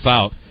going to be a tough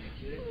out.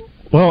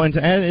 Well, and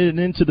to add it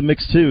into the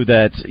mix, too,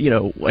 that,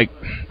 like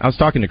I was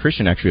talking to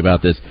Christian, actually,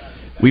 about this.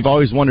 We've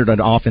always wondered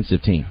an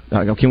offensive team.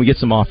 Can we get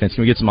some offense?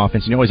 Can we get some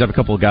offense? You always have a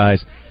couple of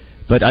guys.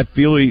 But I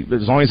feel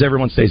as long as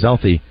everyone stays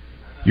healthy,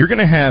 you're going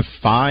to have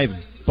 5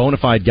 bona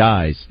fide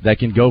guys that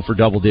can go for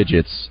double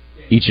digits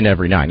each and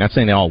every night. Not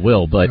saying they all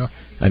will, but,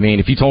 I mean,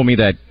 if you told me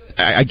that,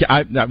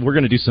 we're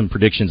going to do some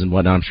predictions and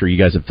whatnot. I'm sure you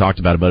guys have talked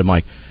about it, but I'm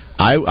like,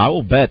 I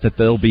will bet that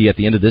they'll be, at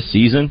the end of this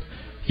season,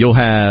 you'll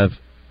have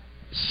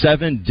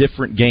 7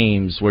 different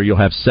games where you'll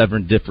have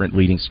 7 different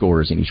leading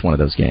scorers in each one of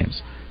those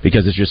games,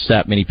 because it's just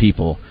that many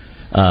people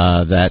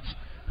that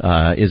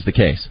is the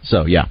case.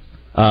 So,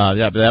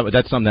 but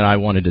that's something that I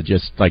wanted to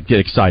just get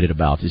excited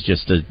about, is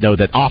just to know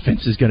that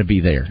offense is going to be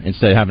there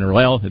instead of having,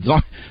 as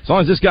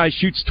long as this guy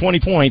shoots 20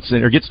 points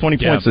or gets 20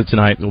 points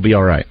tonight, it'll be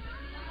all right.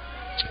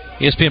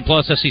 ESPN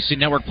Plus, SEC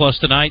Network Plus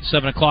tonight,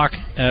 7 o'clock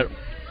at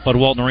Bud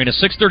Walton Arena.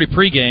 6:30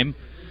 pregame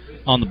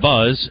on the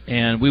Buzz,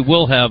 and we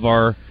will have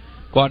our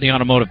Gwatney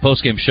Automotive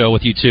postgame show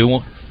with you two,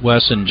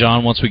 Wes and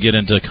John, once we get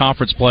into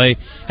conference play.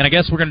 And I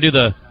guess we're going to do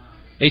the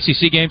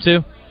ACC game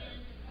too?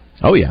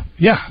 Oh, yeah.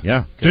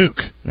 Yeah.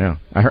 Duke. Yeah.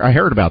 I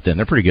heard about them.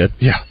 They're pretty good.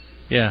 Yeah.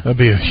 That'd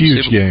be a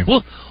huge game.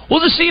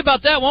 We'll just see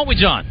about that, won't we,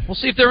 John? We'll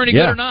see if they're any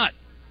good or not.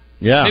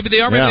 Yeah. Maybe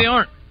they are, maybe they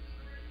aren't.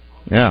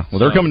 Yeah. Well,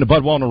 they're coming to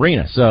Bud Walton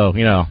Arena, so,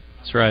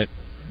 That's right.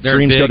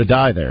 Dreams go to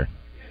die there.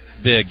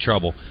 Big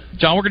trouble.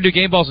 John, we're going to do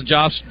game balls and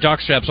jock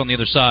straps on the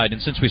other side,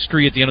 and since we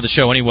screw you at the end of the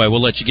show anyway,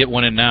 we'll let you get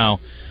one in now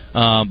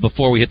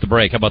before we hit the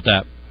break. How about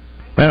that?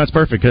 Man, that's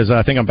perfect, because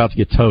I think I'm about to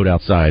get towed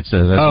outside,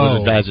 so that's what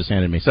the guys just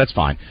handed me, so that's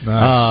fine.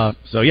 Nice.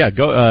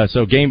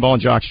 So game ball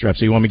and jock straps.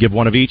 So you want me to give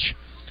one of each?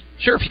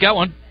 Sure, if you got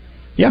one.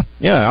 Yeah.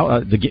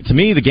 To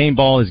me, the game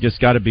ball has just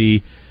got to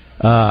be...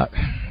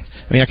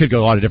 I could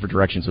go a lot of different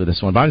directions with this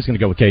one, but I'm just going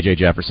to go with KJ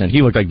Jefferson.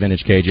 He looked like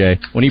vintage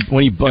KJ.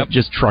 When he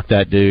just trucked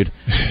that dude,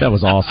 that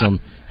was awesome.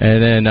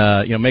 And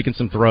then, making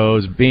some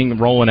throws,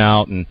 rolling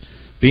out and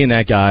being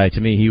that guy, to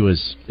me,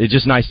 it's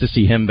just nice to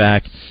see him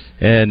back.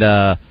 And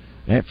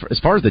as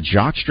far as the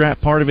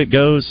jockstrap part of it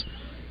goes,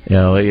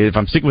 if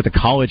I'm sticking with the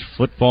college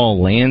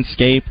football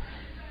landscape,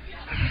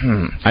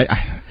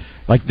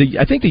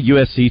 I think the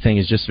USC thing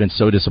has just been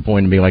so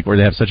disappointing to me, where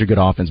they have such a good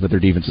offense, but their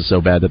defense is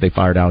so bad that they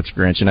fired Alex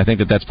Grinch. And I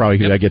think that's probably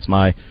who that gets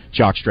my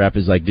jockstrap,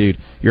 is dude,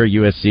 you're at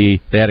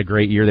USC. They had a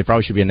great year. They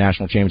probably should be a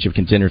national championship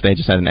contender if they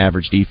just had an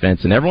average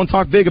defense. And everyone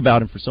talked big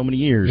about him for so many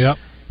years. Yep.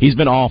 He's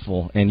been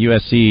awful, and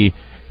USC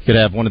could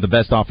have one of the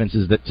best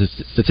offenses that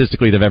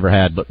statistically they've ever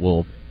had, but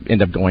will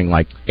end up going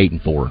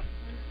 8-4.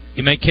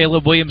 You make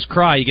Caleb Williams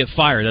cry, you get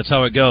fired. That's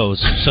how it goes.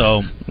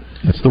 So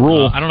that's the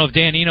rule. I don't know if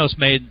Dan Enos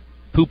made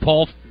Pooh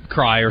Paul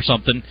cry or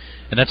something,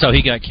 and that's how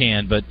he got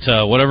canned. But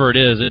whatever it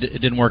is, it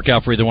didn't work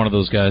out for either one of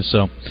those guys.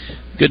 So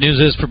good news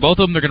is for both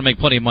of them, they're going to make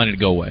plenty of money to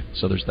go away.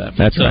 So there's that.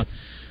 That's right.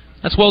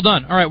 That's well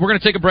done. All right, we're going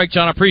to take a break,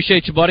 John. I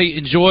appreciate you, buddy.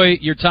 Enjoy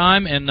your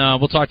time, and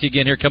we'll talk to you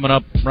again here coming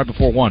up right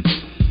before 1.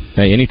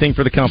 Hey, anything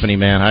for the company,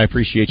 man. I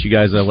appreciate you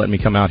guys letting me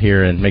come out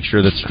here and make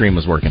sure that the stream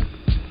was working.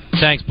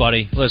 Thanks,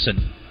 buddy.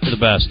 Listen, you're the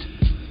best.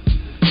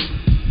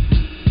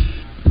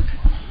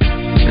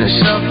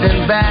 There's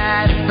something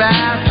bad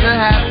about to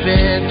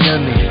happen to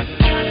me.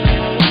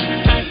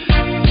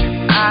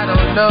 I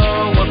don't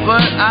know what,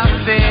 but I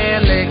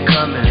feel it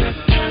coming.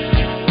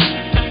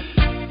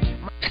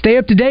 Stay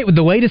up to date with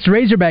the latest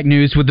Razorback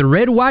news with the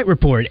Red White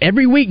Report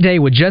every weekday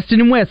with Justin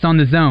and Wes on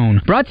The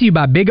Zone. Brought to you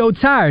by Big O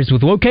Tires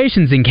with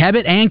locations in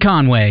Cabot and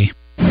Conway.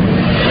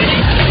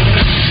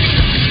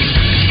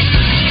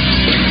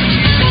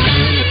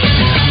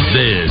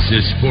 This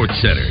is Sports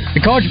Center.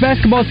 The college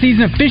basketball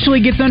season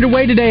officially gets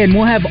underway today, and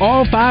we'll have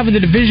all 5 of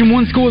the Division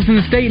I schools in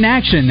the state in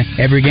action.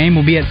 Every game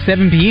will be at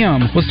 7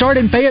 p.m. We'll start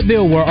in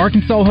Fayetteville, where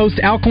Arkansas hosts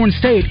Alcorn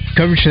State.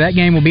 Coverage for that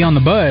game will be on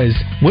the Buzz.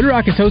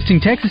 Woodrock is hosting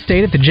Texas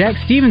State at the Jack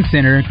Stevens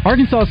Center.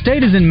 Arkansas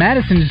State is in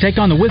Madison to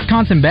take on the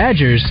Wisconsin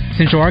Badgers.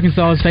 Central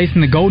Arkansas is facing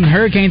the Golden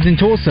Hurricanes in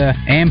Tulsa,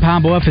 and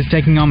Pine Bluff is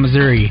taking on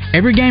Missouri.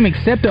 Every game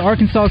except the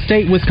Arkansas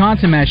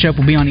State-Wisconsin matchup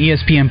will be on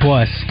ESPN+.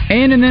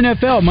 And in the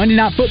NFL, Monday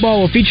Night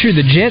Football will feature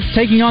the Jets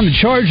taking on on the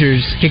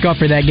Chargers.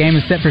 Kickoff for that game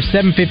is set for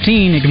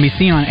 7:15. It can be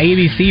seen on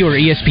ABC or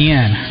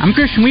ESPN. I'm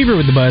Christian Weaver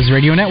with the Buzz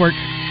Radio Network.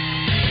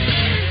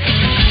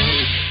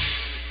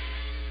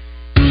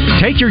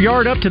 Take your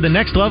yard up to the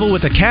next level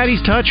with a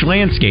Caddy's Touch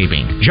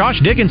Landscaping.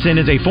 Josh Dickinson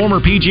is a former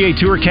PGA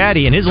Tour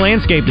caddy, and his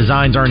landscape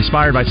designs are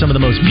inspired by some of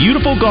the most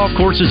beautiful golf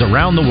courses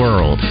around the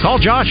world.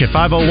 Call Josh at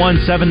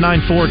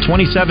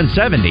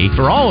 501-794-2770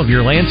 for all of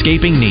your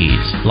landscaping needs.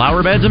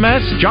 Flower beds a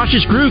mess?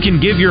 Josh's crew can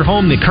give your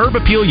home the curb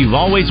appeal you've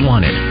always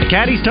wanted.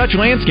 Caddy's Touch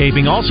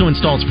Landscaping also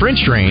installs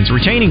French drains,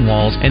 retaining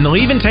walls, and they'll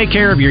even take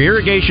care of your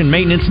irrigation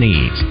maintenance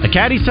needs. A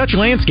Caddy's Touch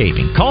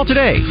Landscaping. Call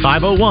today,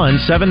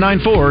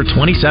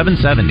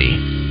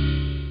 501-794-2770.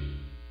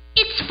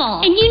 It's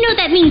fall, and you know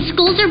that means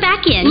schools are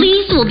back in.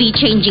 Leaves will be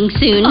changing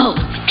soon. Oh,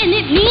 and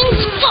it means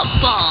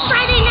football.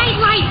 Friday night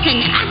lights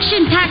and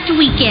action-packed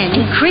weekend.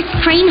 And Chris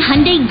Crane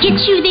Hyundai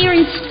gets you there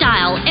in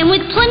style and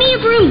with plenty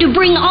of room to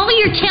bring all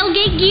your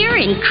tailgate gear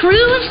and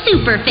crew of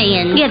super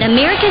fans. Get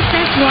America's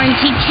Best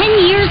Warranty,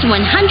 10 years,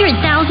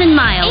 100,000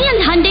 miles,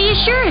 and Hyundai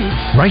Assurance.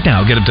 Right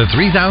now, get up to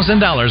 $3,000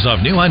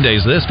 off new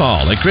Hyundais this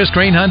fall at Chris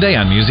Crane Hyundai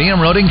on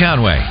Museum Road in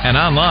Conway and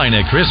online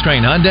at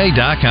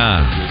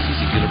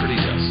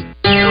chriscranehyundai.com.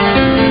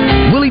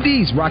 Willie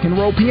D's Rock and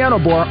Roll Piano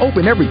Bar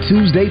open every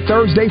Tuesday,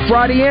 Thursday,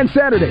 Friday, and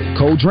Saturday.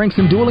 Cold drinks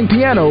and dueling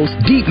pianos.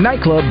 Deep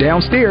Nightclub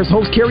downstairs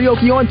hosts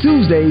karaoke on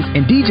Tuesdays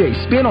and DJ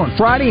Spin on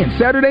Friday and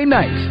Saturday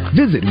nights.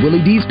 Visit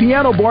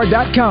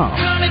WillieD'sPianoBar.com.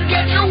 Gonna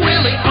get your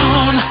Willie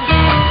on.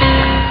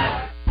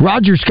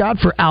 Roger Scott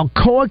for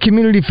Alcoa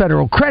Community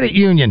Federal Credit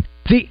Union.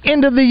 The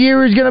end of the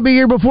year is going to be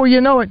here before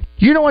you know it.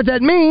 You know what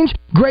that means?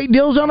 Great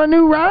deals on a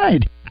new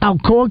ride.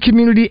 Alcoa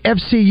Community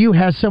FCU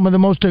has some of the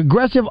most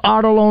aggressive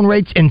auto loan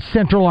rates in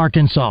Central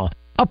Arkansas.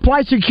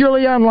 Apply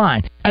securely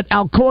online at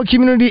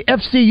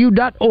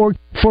alcoacommunityfcu.org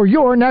for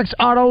your next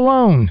auto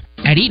loan.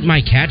 At Eat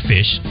My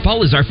Catfish,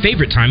 fall is our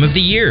favorite time of the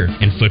year,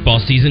 and football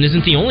season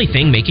isn't the only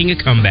thing making a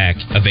comeback.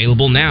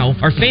 Available now,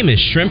 our famous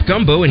shrimp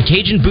gumbo and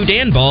Cajun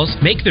boudin balls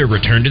make their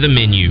return to the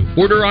menu.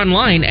 Order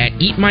online at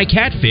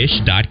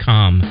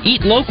eatmycatfish.com.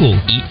 Eat local,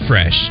 eat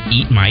fresh,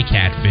 Eat My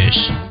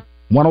Catfish.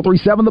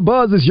 103.7 The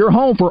Buzz is your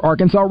home for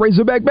Arkansas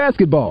Razorback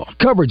basketball.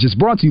 Coverage is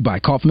brought to you by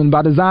Kaufman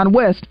by Design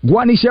West,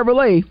 Gwatney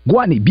Chevrolet,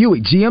 Gwatney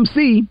Buick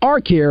GMC,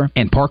 R-Care,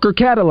 and Parker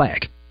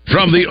Cadillac.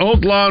 From the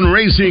Oaklawn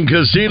Racing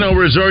Casino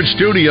Resort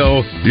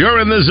Studio,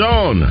 you're in the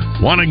zone.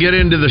 Want to get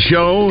into the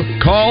show?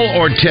 Call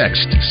or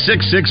text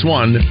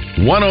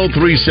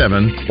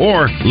 661-1037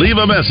 or leave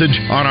a message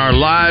on our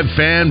live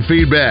fan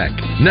feedback.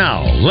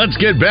 Now, let's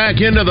get back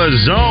into the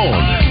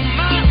zone.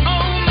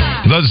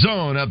 The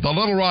Zone at the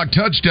Little Rock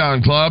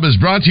Touchdown Club is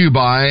brought to you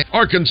by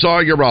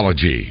Arkansas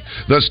Urology,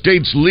 the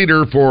state's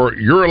leader for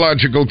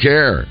urological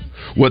care.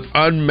 With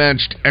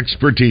unmatched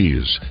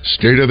expertise,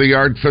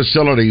 state-of-the-art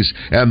facilities,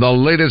 and the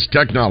latest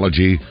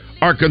technology,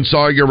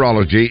 Arkansas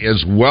Urology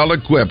is well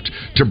equipped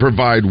to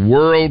provide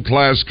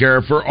world-class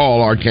care for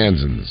all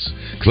Arkansans.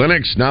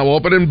 Clinics now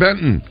open in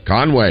Benton,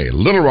 Conway,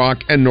 Little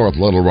Rock, and North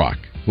Little Rock.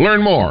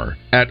 Learn more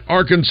at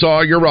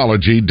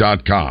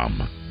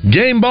arkansasurology.com.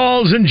 Game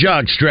balls and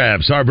jock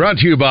straps are brought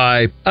to you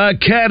by A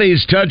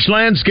Caddy's Touch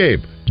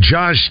Landscape.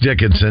 Josh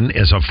Dickinson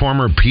is a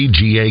former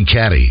PGA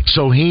caddy,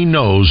 so he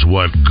knows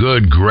what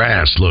good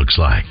grass looks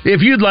like.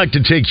 If you'd like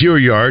to take your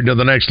yard to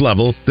the next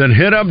level, then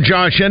hit up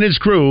Josh and his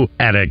crew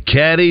at A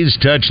Caddy's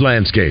Touch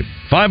Landscape.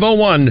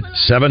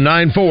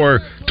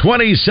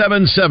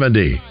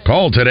 501-794-2770.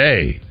 Call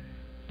today.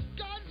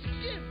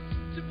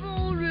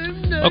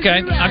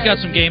 Okay, I've got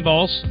some game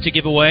balls to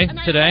give away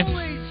today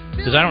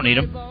because I don't need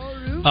them.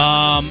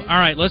 All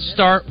right, let's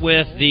start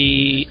with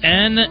the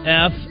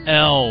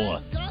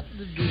NFL.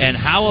 And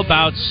how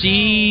about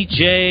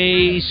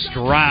C.J.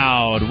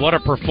 Stroud? What a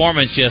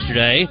performance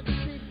yesterday.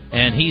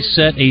 And he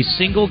set a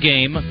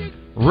single-game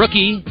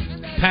rookie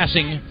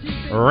passing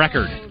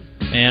record.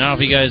 And I don't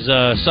know if you guys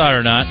saw it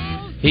or not.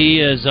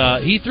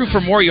 He threw for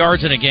more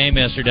yards in a game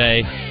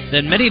yesterday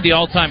than many of the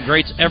all-time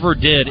greats ever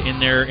did in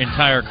their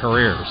entire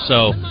career.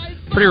 So,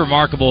 pretty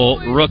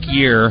remarkable rookie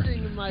year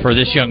for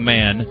this young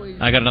man.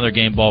 I got another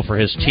game ball for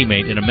his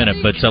teammate in a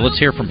minute, but let's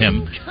hear from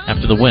him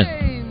after the win.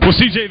 Well,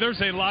 CJ,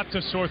 there's a lot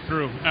to sort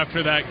through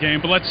after that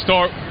game, but let's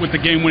start with the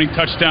game-winning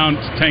touchdown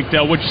to Tank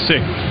Dell. What'd you see?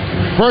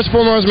 First and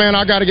foremost, man,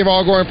 I got to give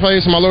all glory and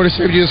praise to my Lord and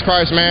Savior Jesus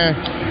Christ, man.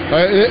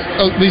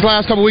 These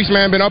last couple weeks,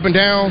 man, been up and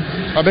down.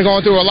 I've been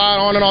going through a lot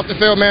on and off the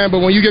field, man,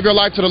 but when you give your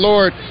life to the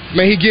Lord,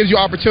 man, He gives you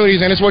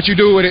opportunities, and it's what you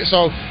do with it.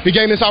 So He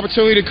gave me this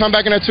opportunity to come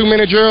back in that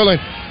 2-minute drill, and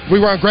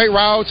we run great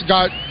routes,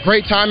 got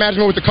great time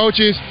management with the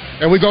coaches,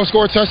 and we go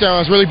score a touchdown.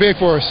 It's really big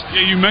for us.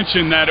 Yeah, you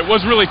mentioned that. It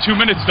was really 2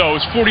 minutes, though.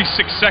 It was 46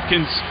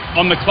 seconds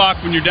on the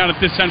clock when you're down at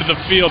this end of the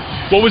field.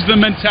 What was the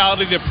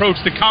mentality, the approach,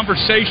 the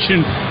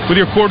conversation with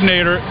your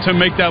coordinator to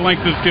make that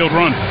length of the field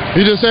run?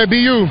 He just said,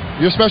 be you.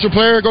 You're a special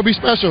player. Go be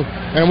special.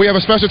 And we have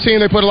a special team.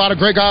 They put a lot of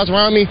great guys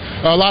around me,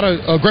 a lot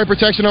of great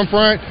protection up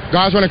front,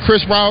 guys running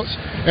crisp routes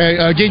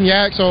and getting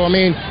yak. So, I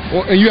mean,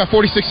 and you have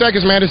 46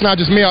 seconds, man. It's not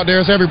just me out there.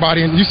 It's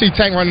everybody. And you see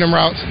Tank running them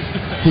routes.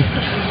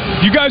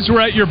 You guys were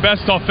at your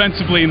best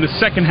offensively in the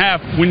second half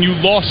when you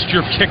lost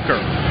your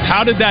kicker.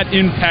 How did that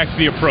impact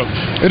the approach?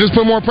 It just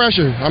put more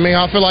pressure. I mean,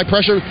 I feel like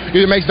pressure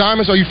either makes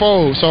diamonds or you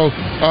fold. So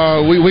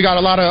we got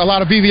a lot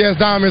of BVS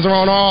diamonds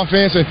around our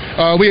offense, and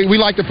we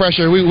like the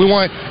pressure. We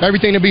want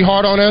everything to be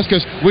hard on us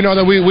because we know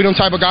that we them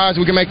type of guys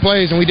we can make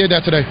plays, and we did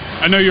that today.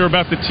 I know you're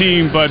about the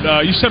team, but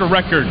you set a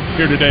record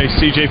here today,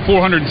 CJ.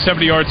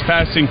 470 yards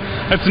passing.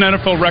 That's an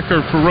NFL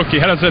record for rookie.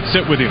 How does that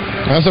sit with you?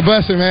 That's a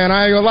blessing, man.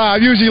 I ain't gonna lie.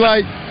 I usually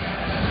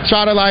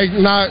try to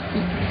not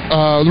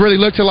really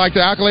look to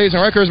the accolades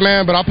and records,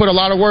 man, but I put a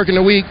lot of work in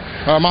the week.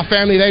 My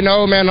family, they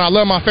know, man, and I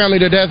love my family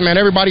to death, man.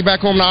 Everybody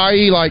back home in the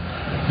IE,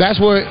 that's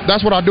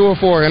what I do it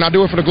for, and I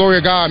do it for the glory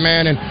of God,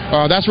 man, and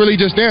that's really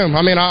just them.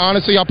 I mean,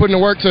 honestly, I put in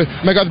the work to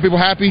make other people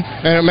happy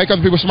and make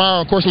other people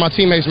smile. Of course, my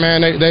teammates,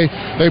 man, they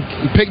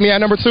picked me at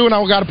number 2, and I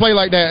got to play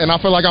like that, and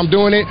I feel like I'm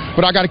doing it,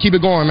 but I got to keep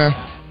it going, man.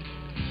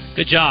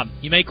 Good job.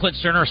 You made Clint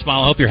Sterner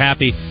smile. I hope you're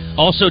happy.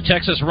 Also,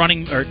 Texans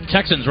running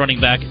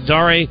back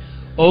Dare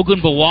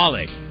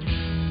Ogunbowale,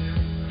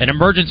 an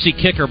emergency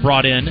kicker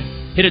brought in,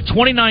 hit a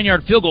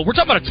 29-yard field goal. We're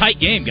talking about a tight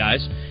game,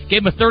 guys.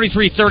 Gave them a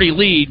 33-30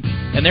 lead,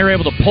 and they were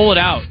able to pull it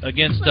out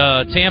against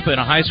Tampa in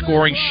a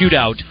high-scoring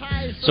shootout.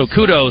 So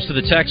kudos to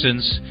the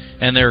Texans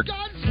and their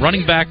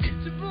running back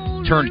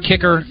turned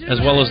kicker, as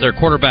well as their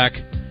quarterback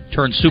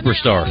turned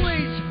superstar.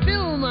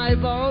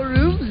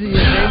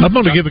 I'm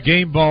going to give a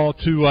game ball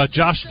to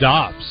Josh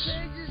Dobbs.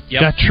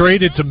 Yep. Got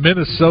traded to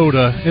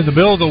Minnesota in the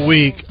middle of the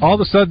week. All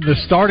of a sudden, the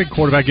starting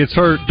quarterback gets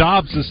hurt.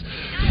 Dobbs is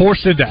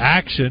forced into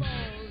action.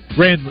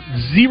 Ran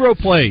 0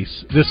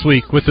 plays this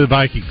week with the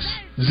Vikings.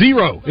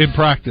 0 in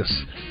practice.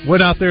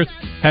 Went out there,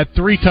 had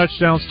 3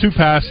 touchdowns, 2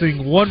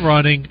 passing, 1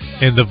 running,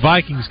 and the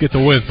Vikings get the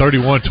win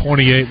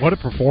 31-28. What a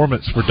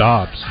performance for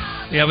Dobbs.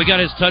 Yeah, we got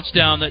his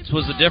touchdown. That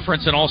was the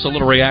difference, and also a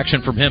little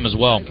reaction from him as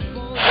well.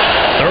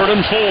 3rd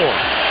and 4.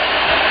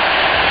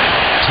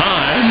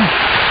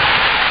 Time.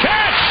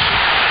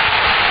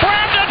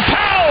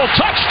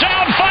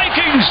 Touchdown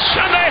Vikings,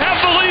 and they have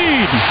the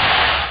lead.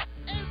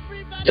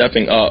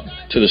 Stepping up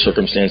to the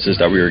circumstances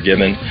that we were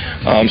given.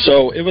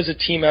 So it was a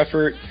team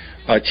effort,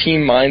 a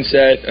team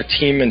mindset, a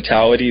team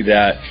mentality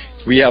that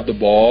we have the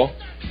ball.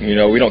 We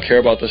don't care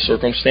about the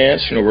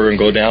circumstance. We're going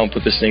to go down,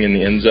 put this thing in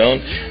the end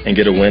zone, and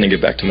get a win and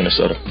get back to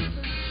Minnesota.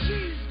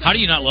 How do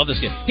you not love this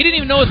game? He didn't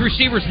even know his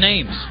receivers'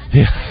 names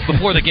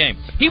before the game.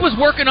 He was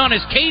working on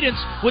his cadence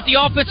with the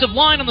offensive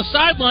line on the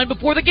sideline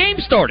before the game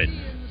started.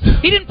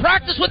 He didn't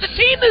practice with the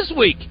team this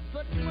week.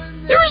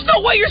 There is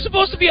no way you're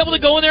supposed to be able to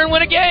go in there and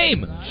win a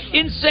game.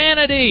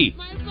 Insanity.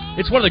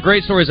 It's one of the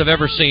great stories I've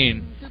ever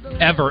seen.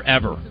 Ever.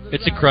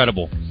 It's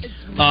incredible.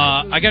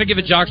 I got to give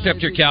a jockstrap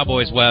to your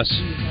Cowboys, Wes.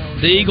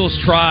 The Eagles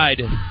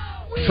tried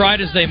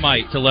as they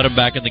might to let him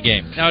back in the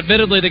game. Now,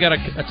 admittedly, they got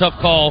a tough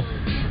call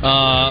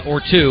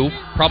or two.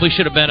 Probably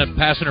should have been a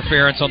pass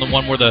interference on the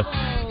one where the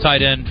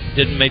tight end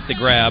didn't make the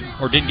grab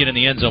or didn't get in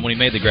the end zone when he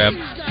made the grab.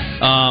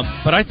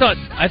 But I thought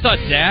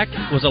Dak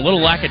was a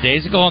little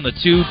lackadaisical on the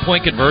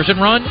 2-point conversion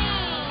run,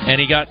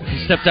 and he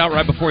stepped out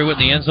right before he went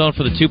in the end zone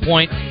for the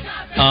 2-point.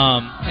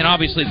 And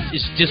obviously,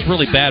 it's just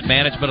really bad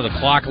management of the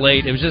clock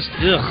late. It was just,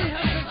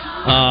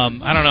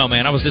 I don't know,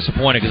 man. I was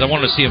disappointed because I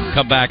wanted to see him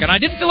come back. And I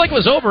didn't feel like it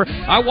was over.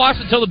 I watched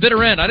until the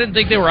bitter end. I didn't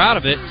think they were out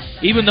of it,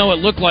 even though it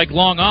looked like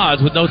long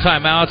odds with no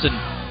timeouts and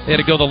they had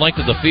to go the length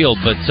of the field.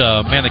 But,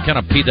 man, they kind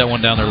of peed that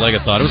one down their leg,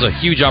 I thought. It was a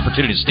huge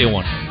opportunity to steal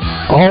one.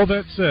 All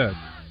that said,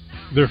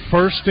 they're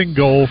 1st and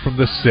goal from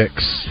the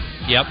 6.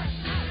 Yep.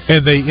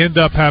 And they end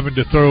up having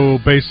to throw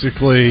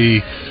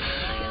basically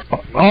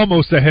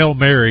almost a Hail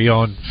Mary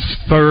on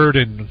 3rd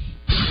and,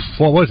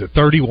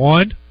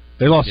 31?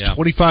 They lost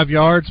 25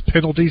 yards,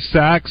 penalties,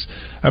 sacks.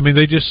 I mean,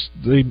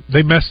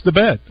 they messed the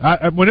bed.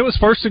 When it was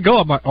 1st and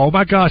goal, I'm like, oh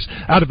my gosh,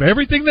 out of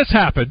everything that's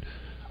happened,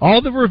 all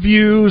the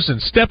reviews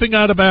and stepping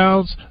out of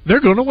bounds,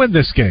 they're going to win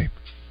this game.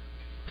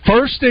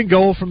 1st and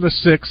goal from the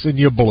 6, and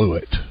you blew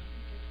it.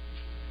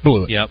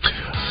 Yep.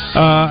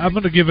 I'm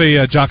going to give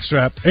a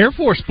jockstrap. Air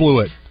Force blew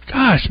it.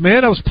 Gosh,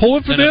 man, I was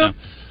pulling for them. No.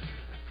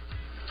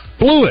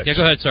 Blew it. Yeah,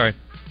 go ahead, sorry.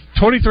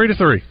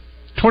 23-3.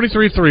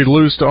 23-3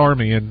 lose to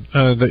Army, and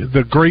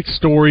the great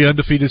story,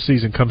 undefeated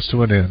season comes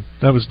to an end.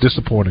 That was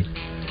disappointing.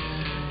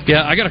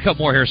 Yeah, I got a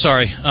couple more here.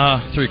 Sorry.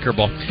 Threw a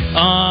curveball.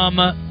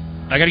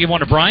 I got to give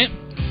one to Bryant.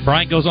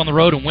 Bryant goes on the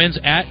road and wins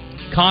at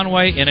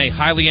Conway in a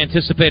highly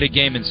anticipated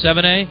game in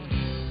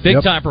 7A.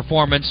 Big-time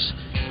performance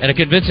and a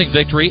convincing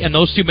victory, and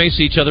those two may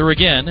see each other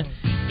again.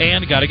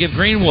 And got to give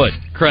Greenwood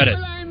credit.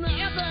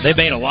 They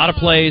made a lot of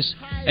plays,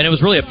 and it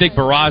was really a big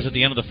barrage at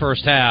the end of the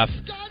first half.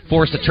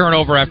 Forced a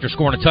turnover after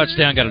scoring a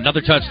touchdown, got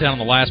another touchdown on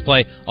the last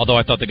play, although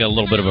I thought they got a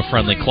little bit of a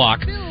friendly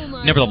clock.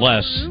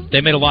 Nevertheless, they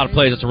made a lot of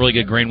plays. It's a really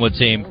good Greenwood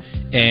team,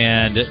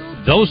 and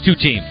those two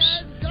teams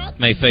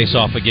may face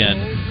off again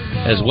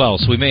as well.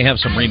 So we may have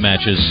some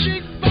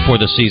rematches before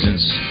the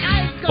season's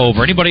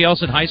over. Anybody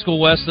else in high school,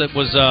 West, that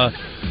was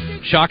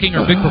shocking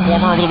or big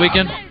performer over the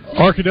weekend?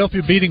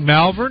 Arkadelphia beating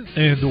Malvern,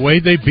 and the way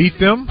they beat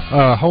them,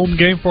 home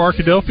game for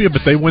Arkadelphia,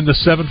 but they win the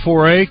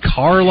 7-4A.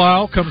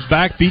 Carlisle comes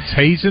back, beats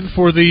Hazen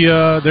for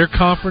their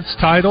conference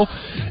title.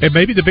 And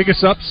maybe the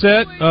biggest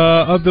upset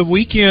of the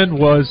weekend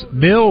was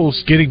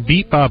Mills getting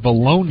beat by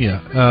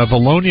Valonia.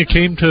 Valonia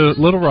came to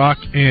Little Rock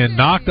and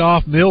knocked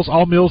off Mills.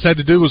 All Mills had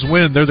to do was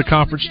win. They're the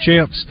conference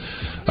champs.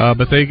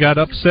 But they got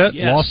upset,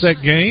 lost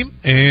that game,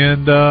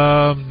 and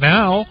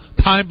now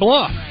Pine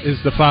Bluff is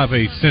the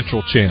 5A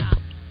Central champ.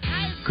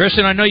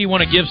 Christian, I know you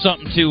want to give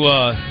something to,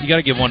 you got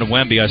to give one to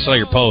Wemby. I saw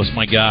your post.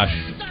 My gosh.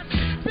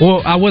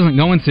 Well, I wasn't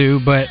going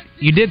to, but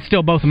you did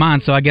steal both of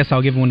mine, so I guess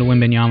I'll give one to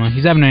Wembanyama.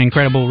 He's having an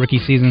incredible rookie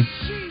season.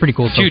 Pretty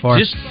cool so far.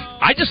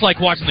 I just like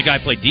watching the guy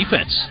play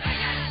defense.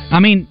 I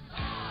mean,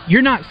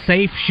 you're not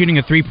safe shooting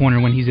a three-pointer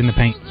when he's in the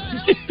paint.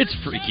 It's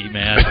freaky,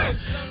 man.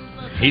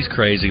 He's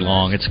crazy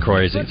long. It's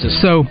crazy.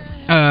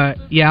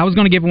 I was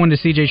going to give one to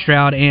C.J.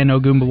 Stroud and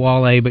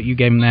Ogunbowale, but you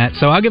gave him that.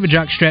 So I'll give a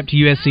jockstrap to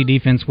USC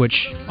defense,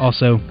 which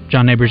also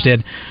John Neighbors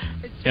did.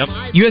 Yep.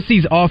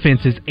 USC's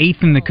offense is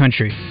 8th in the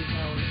country.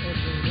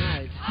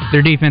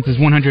 Their defense is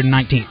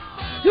 119th.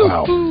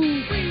 Wow.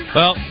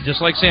 Well,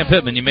 just like Sam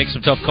Pittman, you make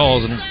some tough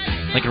calls, and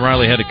Lincoln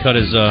Riley had to cut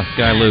his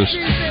guy loose.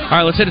 All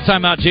right, let's hit a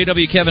timeout.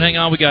 JW, Kevin, hang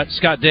on. We got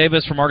Scott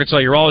Davis from Arkansas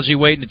Urology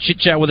waiting to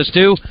chit-chat with us,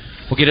 too.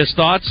 We'll get his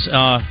thoughts.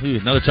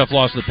 Another tough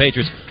loss to the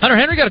Patriots. Hunter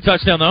Henry got a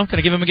touchdown, though. Can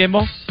I give him a game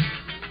ball?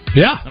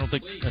 Yeah. I don't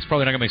think that's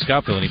probably not going to make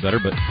Scott feel any better,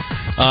 but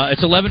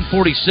it's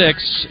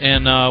 11:46,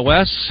 and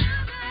Wes,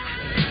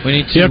 we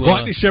need to... Yeah,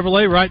 Gwatney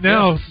Chevrolet right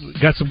now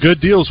got some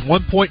good deals.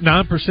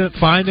 1.9%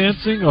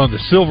 financing on the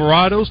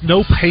Silverados.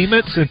 No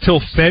payments until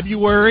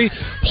February.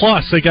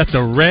 Plus, they got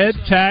the red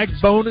tag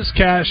bonus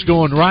cash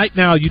going right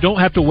now. You don't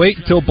have to wait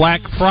until Black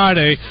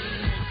Friday.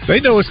 They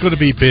know it's going to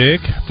be big.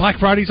 Black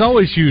Friday's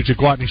always huge at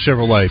Gwatney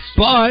Chevrolet.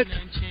 But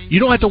you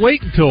don't have to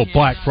wait until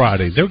Black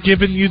Friday. They're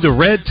giving you the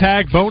red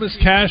tag bonus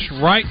cash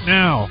right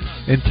now,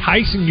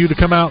 enticing you to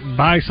come out and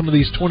buy some of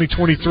these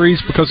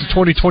 2023s because the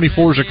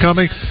 2024s are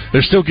coming.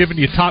 They're still giving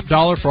you top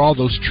dollar for all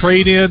those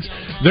trade-ins.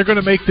 They're going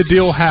to make the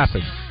deal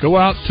happen. Go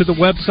out to the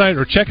website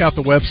or check out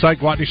the website,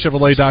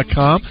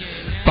 GwatneyChevrolet.com.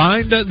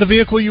 Find the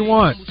vehicle you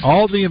want.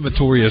 All the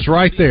inventory is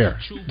right there.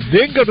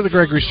 Then go to the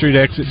Gregory Street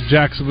exit in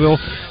Jacksonville,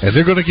 and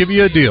they're going to give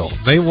you a deal.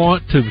 They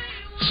want to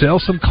sell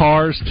some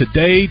cars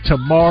today,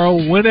 tomorrow,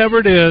 whenever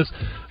it is.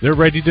 They're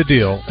ready to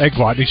deal at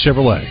Gwatney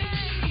Chevrolet.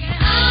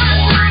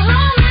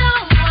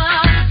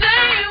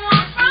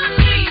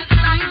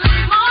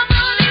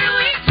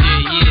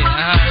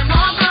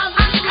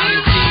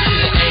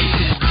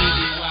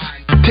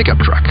 Pickup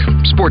truck,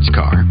 sports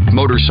car,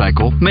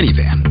 motorcycle,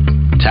 minivan,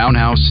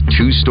 townhouse,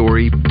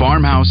 two-story,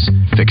 farmhouse,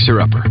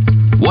 fixer-upper.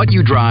 What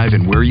you drive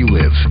and where you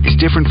live is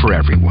different for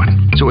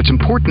everyone, so it's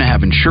important to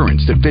have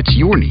insurance that fits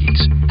your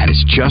needs and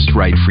is just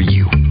right for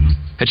you.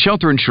 At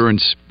Shelter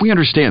Insurance, we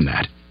understand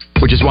that,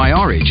 which is why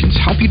our agents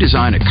help you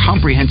design a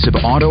comprehensive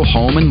auto,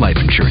 home, and life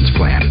insurance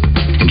plan.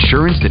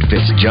 Insurance that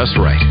fits just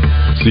right.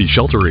 See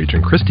Shelter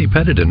Agent Christy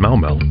Pettit in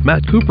Maumelle,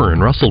 Matt Cooper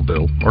in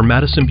Russellville, or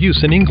Madison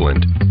Buse in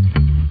England.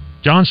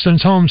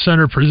 Johnston's Home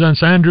Center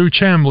presents Andrew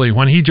Chambly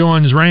when he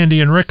joins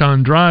Randy and Rick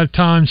on Drive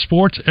Time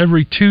Sports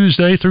every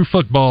Tuesday through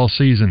football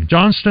season.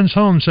 Johnston's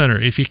Home Center.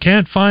 If you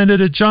can't find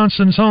it at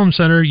Johnston's Home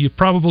Center, you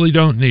probably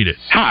don't need it.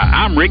 Hi,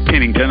 I'm Rick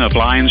Pennington of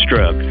Lions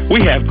Drug.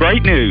 We have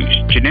great news.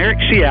 Generic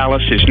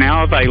Cialis is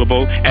now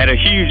available at a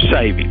huge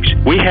savings.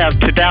 We have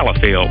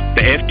Tadalafil,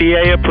 the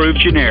FDA-approved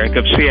generic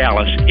of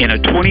Cialis, in a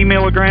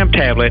 20-milligram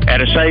tablet at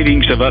a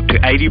savings of up to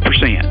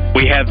 80%.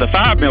 We have the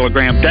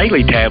 5-milligram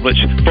daily tablets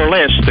for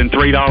less than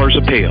 $3 a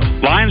pill.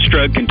 Lions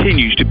Drug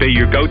continues to be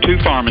your go-to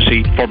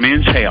pharmacy for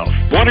men's health.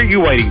 What are you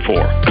waiting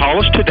for? Call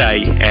us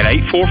today at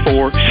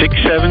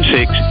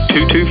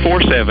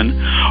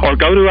 844-676-2247 or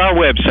go to our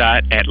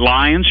website at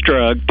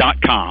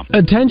lionsdrug.com.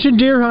 Attention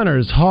deer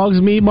hunters, Hogs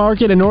Meat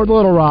Market in North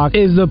Little Rock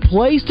is the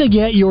place to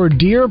get your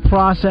deer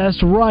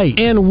processed right.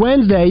 And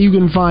Wednesday you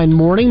can find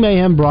Morning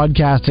Mayhem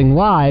broadcasting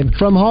live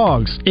from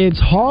Hogs. It's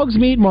Hogs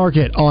Meat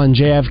Market on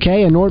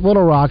JFK in North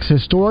Little Rock's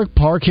historic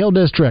Park Hill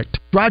District.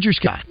 Roger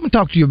Scott, I'm going to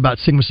talk to you about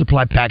Sigma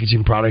Supply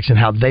Packaging Products and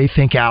how they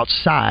think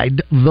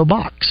outside the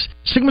box.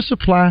 Sigma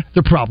Supply,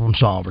 they're problem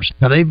solvers.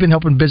 Now, they've been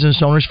helping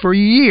business owners for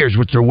years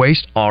with their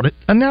waste audit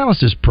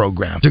analysis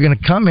program. They're going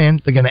to come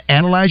in, they're going to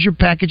analyze your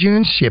packaging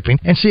and shipping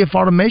and see if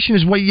automation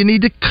is what you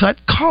need to cut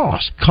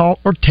costs. Call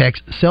or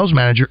text sales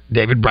manager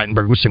David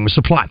Breitenberg with Sigma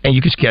Supply, and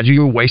you can schedule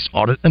your waste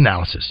audit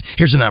analysis.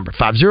 Here's the number,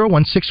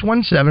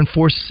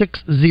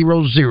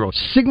 501-617-4600.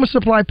 Sigma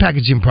Supply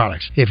Packaging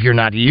Products. If you're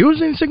not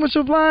using Sigma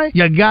Supply,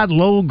 you got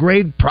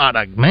low-grade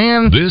product,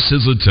 man. This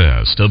is a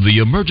test of the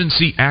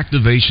Emergency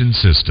Activation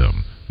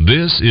System.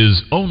 This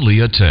is only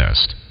a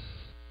test.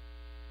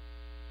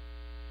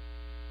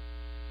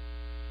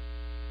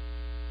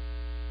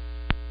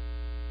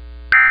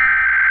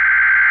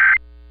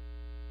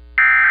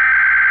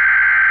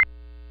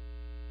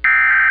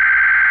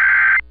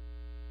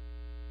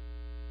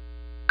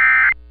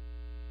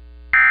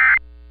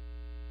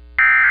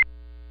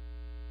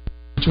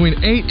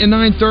 between 8 and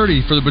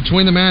 9:30 for the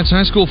Between the Mats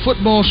High School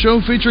Football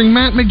Show featuring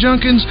Matt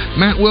McJunkins,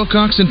 Matt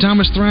Wilcox, and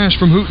Thomas Thrash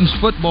from Hootens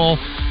Football.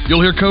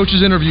 You'll hear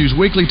coaches' interviews,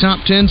 weekly top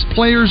 10s,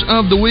 players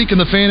of the week,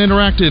 and the Fan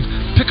Interactive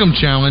Pick'em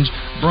Challenge,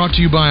 brought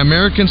to you by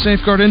American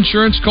Safeguard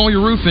Insurance,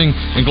 Collier Roofing,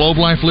 and Globe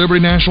Life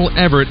Liberty National,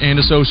 Everett and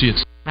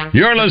Associates.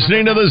 You're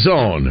listening to The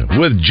Zone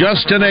with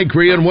Justin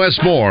Acree and Wes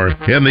Moore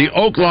in the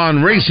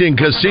Oaklawn Racing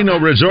Casino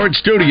Resort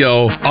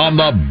Studio on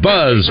the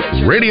Buzz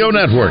Radio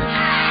Network.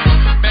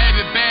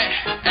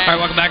 All right,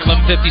 welcome back.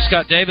 11:50.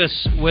 Scott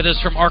Davis with us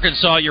from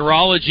Arkansas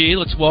Urology.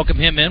 Let's welcome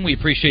him in. We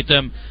appreciate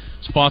them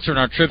sponsoring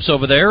our trips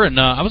over there. And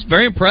I was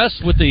very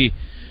impressed with the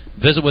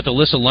visit with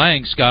Alyssa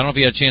Lang. Scott, I don't know if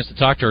you had a chance to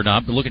talk to her or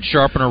not, but looking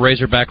sharp in her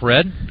Razorback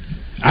red.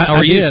 How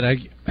are you?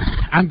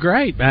 I'm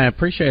great. I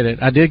appreciate it.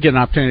 I did get an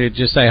opportunity to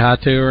just say hi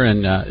to her,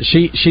 and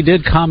she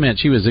did comment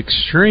she was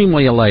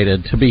extremely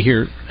elated to be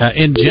here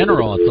in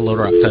general at the Little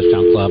Rock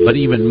Touchdown Club, but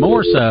even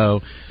more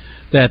so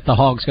that the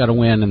Hogs got a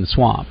win in the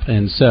Swamp.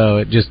 And so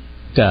it just,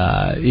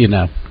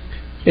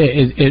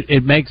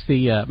 it makes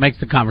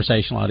the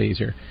conversation a lot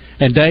easier.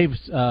 And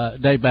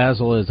Dave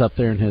Basil is up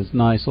there in his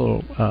nice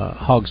little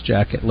Hogs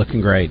jacket,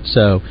 looking great.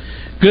 So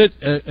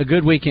a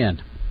good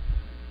weekend,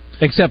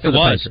 except for the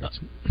Patriots.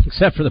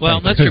 Except for the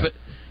Patriots. That's true. But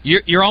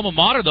your alma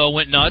mater though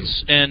went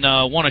nuts and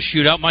won a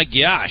shootout. My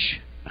gosh,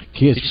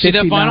 did you see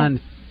that final?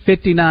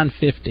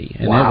 59-50,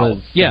 and wow.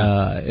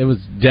 It was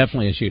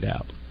definitely a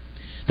shootout.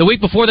 The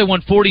week before they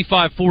won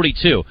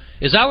 45-42.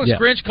 Is Alex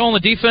Grinch calling the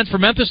defense for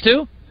Memphis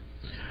too?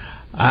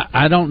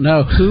 I don't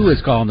know who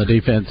is calling the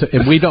defense,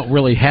 and we don't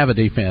really have a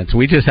defense.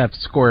 We just have to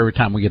score every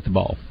time we get the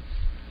ball.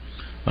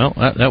 Well,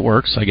 that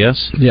works, I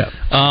guess. Yeah.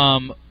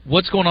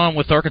 What's going on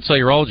with Arkansas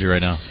Urology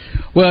right now?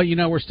 Well,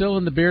 we're still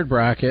in the beard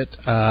bracket.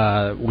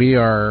 We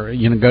are,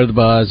 go to the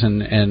Buzz,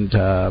 and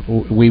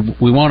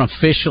we won't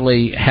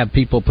officially have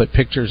people put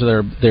pictures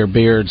of their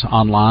beards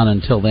online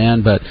until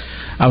then. But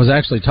I was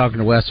actually talking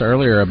to Wes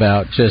earlier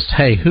about just,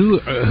 hey, who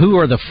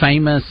are the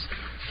famous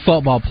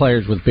football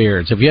players with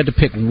beards? If you had to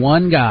pick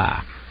one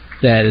guy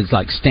that is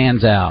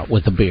stands out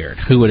with a beard,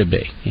 who would it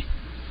be?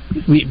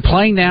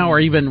 Playing now or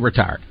even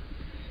retired?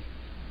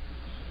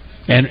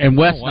 And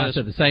Wes and I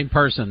said the same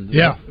person.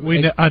 Yeah,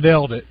 I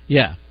nailed it.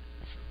 Yeah.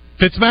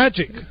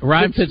 Fitzmagic.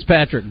 Ryan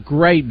Fitzpatrick,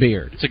 great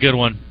beard. It's a good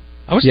one.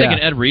 I was thinking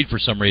Ed Reed for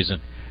some reason.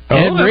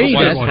 Ed Reed,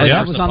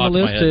 that was on the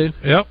list too.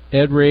 Yep.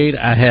 Ed Reed.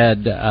 I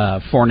had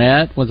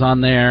Fournette was on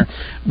there.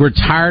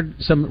 Retired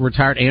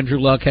Andrew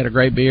Luck had a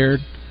great beard.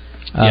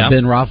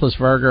 Ben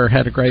Roethlisberger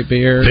had a great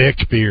beard.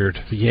 Thick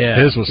beard.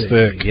 Yeah. His was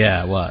thick.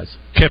 Yeah, it was.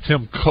 Kept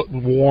him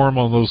warm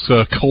on those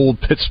cold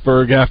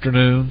Pittsburgh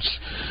afternoons.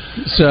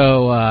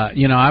 So,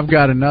 I've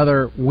got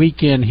another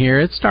weekend here.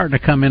 It's starting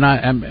to come in.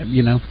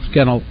 It's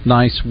got a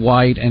nice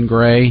white and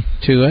gray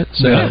to it.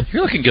 So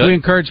you're looking good. We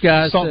encourage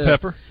guys Salt and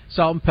pepper.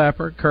 Salt and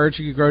pepper. Encourage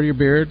you to grow your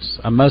beards.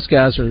 Most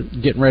guys are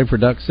getting ready for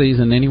duck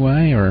season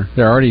anyway, or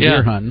they're already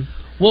deer hunting.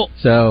 Well,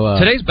 so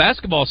today's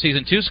basketball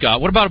season too,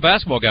 Scott. What about a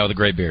basketball guy with a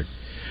gray beard?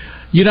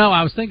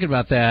 I was thinking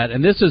about that,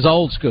 and this is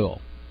old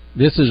school.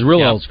 This is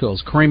real old school.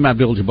 It's Kareem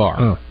Abdul-Jabbar.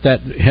 Oh.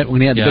 That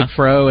when he had the big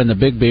fro and the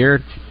big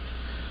beard.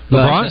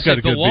 LeBron's got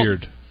a good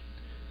beard.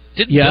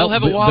 Didn't Bill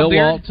have a wild Bill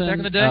beard Walton, back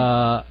in the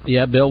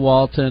day? Bill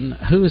Walton.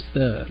 Who is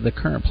the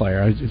current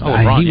player?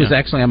 LeBron, he was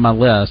actually on my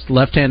list.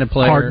 Left-handed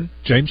player.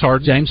 James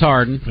Harden. James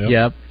Harden.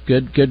 Yep.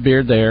 Good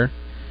beard there.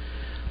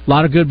 A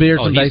lot of good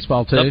beards in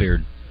baseball too. The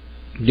beard.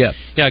 Yep.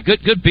 Yeah,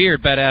 good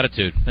beard, bad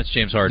attitude. That's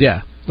James Harden.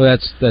 Yeah, well,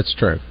 that's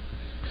true.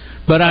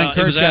 But I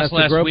encourage guys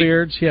to grow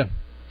beards. Yeah.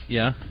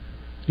 Yeah.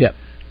 Yep.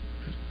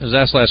 I was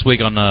asked last week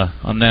on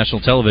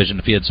national television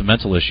if he had some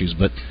mental issues,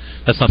 but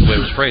that's not the way it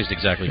was phrased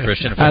exactly,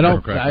 Christian. If I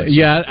remember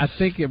correctly. I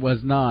think it was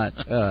not.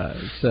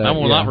 I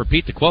will not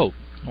repeat the quote.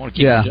 I want to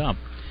keep my job.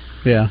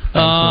 Yeah.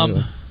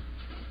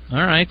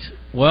 All right.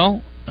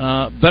 Well,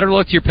 better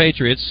luck to your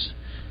Patriots.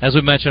 As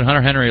we mentioned,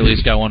 Hunter Henry at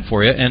least got one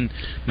for you, and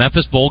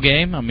Memphis bowl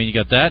game. I mean, you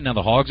got that. Now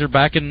the Hogs are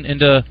back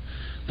into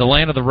the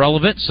land of the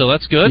relevant, so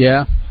that's good.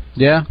 Yeah.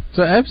 Yeah,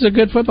 so it was a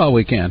good football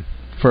weekend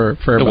for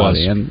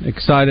everybody, and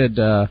excited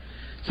to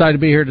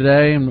be here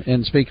today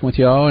and speaking with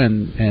y'all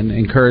and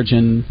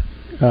encouraging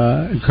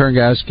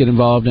guys to get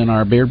involved in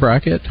our beard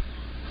bracket.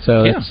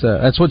 So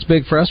that's what's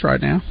big for us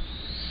right now.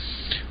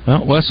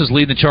 Well, Wes is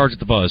leading the charge at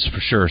the Buzz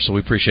for sure, so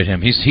we appreciate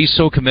him. He's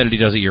so committed he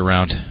does it year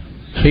round.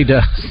 He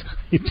does.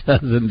 He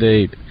does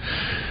indeed.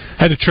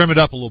 Had to trim it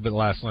up a little bit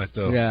last night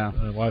though.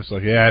 Yeah, wife's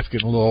like, it's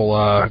getting a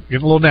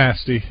little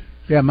nasty.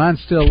 Yeah,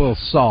 mine's still a little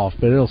soft,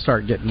 but it'll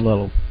start getting a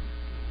little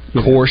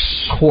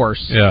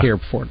coarse here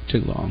before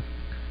too long.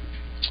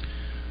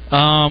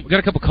 We got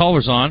a couple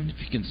callers on.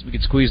 If we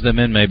can squeeze them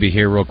in maybe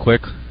here real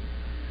quick.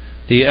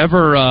 The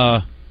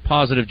ever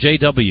positive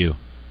JW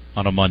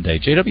on a Monday.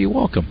 JW,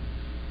 welcome.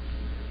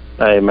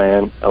 Hey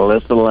man,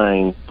 Alyssa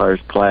Lang,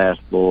 first class,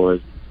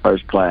 boys,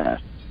 first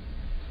class.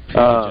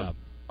 I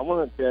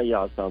want to tell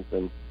y'all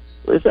something.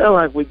 It sounds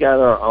like we got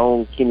our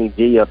own Kenny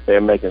G up there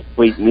making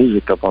sweet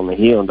music up on the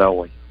hill, don't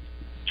we?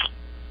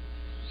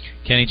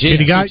 Kenny G,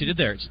 that's what you did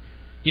there.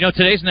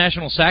 Today's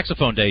National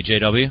Saxophone Day,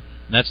 JW. And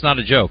that's not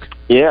a joke.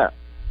 Yeah.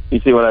 You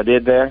see what I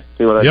did there?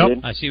 See what I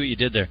did? I see what you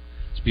did there.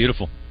 It's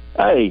beautiful.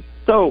 Hey,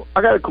 so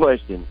I got a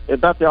question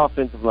about the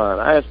offensive line.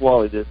 I asked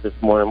Wally this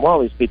morning.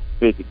 Wally's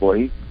 50-50,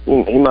 boy.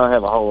 He might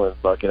have a hole in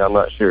his bucket. I'm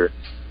not sure.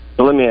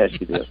 So let me ask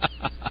you this.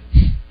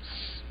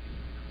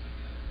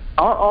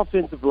 Our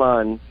offensive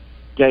line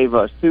gave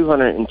us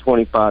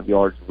 225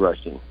 yards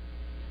rushing.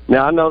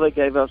 Now, I know they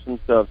gave up some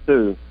stuff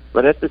too,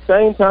 but at the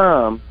same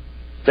time,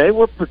 they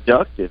were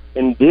productive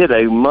and did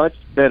a much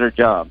better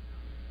job.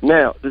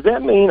 Now, does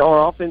that mean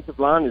our offensive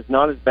line is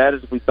not as bad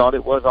as we thought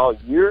it was all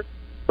year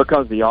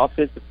because the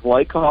offensive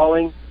play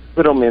calling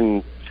put them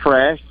in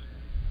trash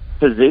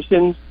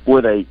positions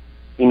where they,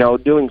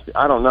 doing,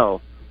 I don't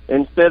know,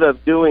 instead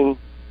of doing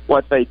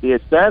what they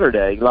did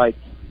Saturday, like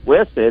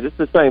Wes said, it's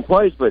the same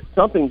plays, but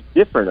something's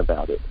different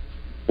about it.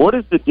 What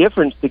is the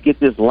difference to get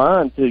this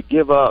line to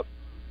give up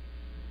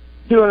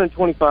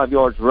 225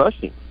 yards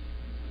rushing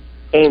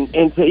and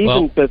to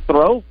even to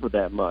throw for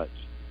that much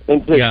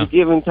and to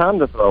give him time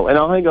to throw? And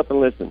I'll hang up and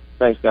listen.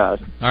 Thanks, guys.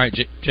 All right,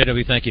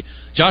 JW, thank you.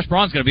 Josh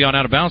Braun's going to be on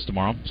Out of Bounds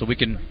tomorrow, so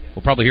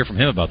we'll probably hear from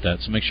him about that,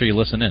 so make sure you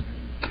listen in.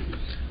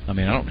 I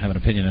mean, I don't have an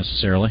opinion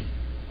necessarily.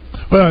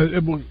 Well,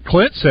 what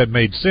Clint said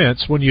made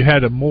sense when you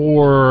had a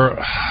more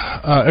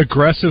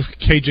aggressive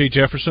KJ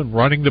Jefferson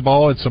running the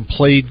ball and some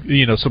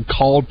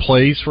called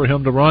plays for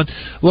him to run.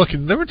 Look,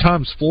 and there were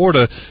times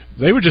Florida,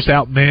 they were just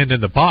outmanned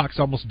in the box,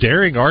 almost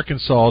daring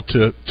Arkansas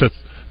to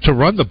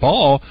run the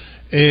ball,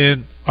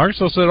 and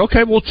Arkansas said,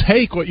 okay, we'll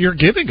take what you're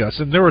giving us.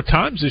 And there were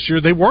times this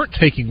year they weren't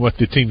taking what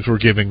the teams were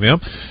giving them.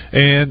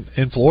 And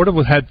Florida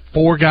had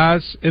 4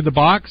 guys in the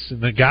box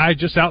and the guy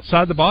just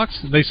outside the box,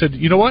 and they said,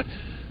 you know what,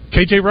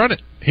 KJ, run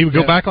it. He would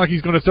go back like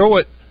he's going to throw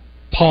it,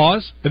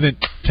 pause, and then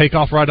take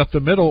off right up the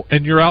middle,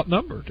 and you're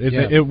outnumbered. And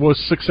it was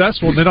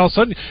successful. And then all of a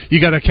sudden, you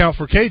got to account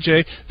for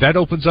KJ. That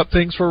opens up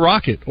things for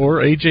Rocket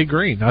or A.J.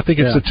 Green. I think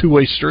it's a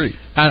two-way street.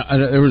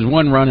 There was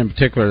one run in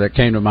particular that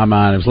came to my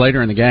mind. It was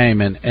later in the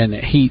game, and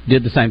he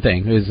did the same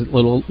thing. It was a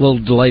little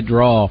delayed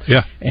draw,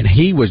 and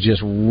he was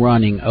just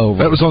running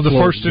over. That was on the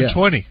first and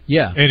 20.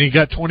 Yeah. And he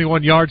got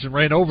 21 yards and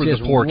ran over the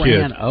poor kid.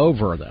 Ran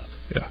over them.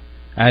 Yeah.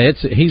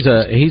 He's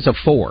a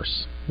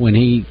force when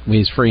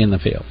he's free in the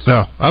field.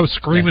 No, I was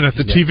screaming at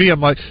the TV.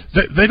 I'm like,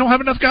 they don't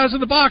have enough guys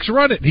in the box.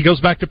 Run it. He goes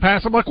back to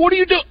pass. I'm like, what are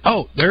you doing?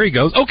 Oh, there he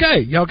goes.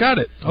 Okay, y'all got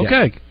it.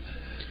 Okay.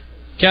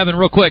 Kevin,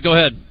 real quick, go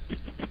ahead.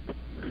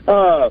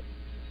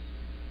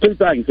 2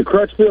 things. The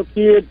Crutchfield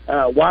kid,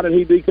 why did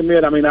he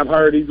decommit? I mean, I've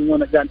heard he's the one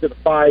that got into the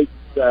fight,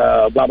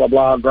 blah, blah,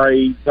 blah,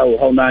 grades,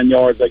 whole 9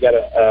 yards. They got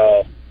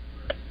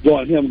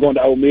him going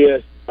to Ole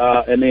Miss.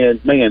 And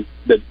then, man,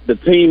 the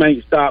team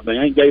ain't stopped. They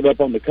ain't gave up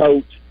on the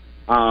coach.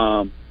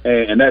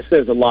 And that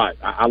says a lot.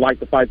 I like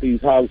the fight these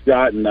Hogs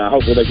got, and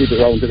hopefully they keep it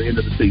rolling to the end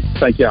of the season.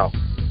 Thank y'all.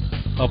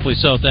 Hopefully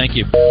so. Thank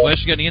you.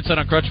 Wes, you got any insight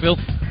on Crutchfield?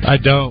 I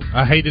don't.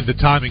 I hated the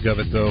timing of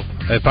it, though.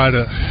 If I'd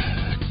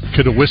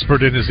could have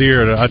whispered in his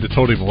ear, I'd have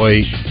told him,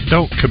 wait,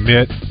 don't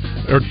commit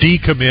or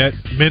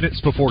decommit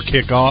minutes before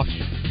kickoff.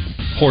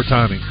 Poor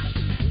timing.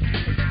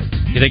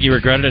 You think he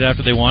regretted it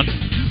after they won?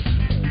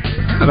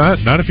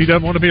 Not if he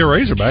doesn't want to be a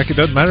Razorback. It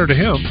doesn't matter to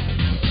him.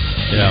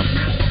 Yeah.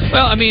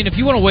 Well, I mean, if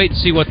you want to wait and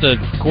see what the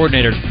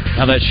coordinator,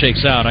 how that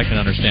shakes out, I can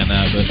understand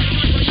that. But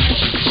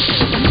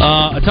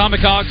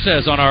Atomic Hog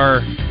says on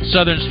our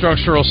Southern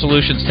Structural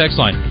Solutions text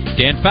line,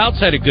 Dan Fouts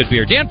had a good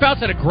beer. Dan Fouts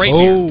had a great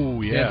beer.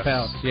 Oh, yes. Dan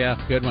Fouts, yeah,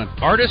 good one.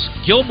 Artist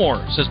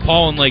Gilmore says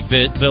Paul in Lake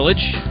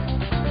Village.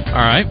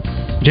 All right.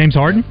 James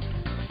Harden?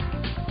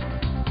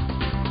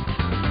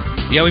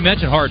 Yeah, we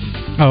mentioned Harden.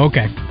 Oh,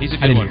 okay. He's a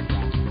good one.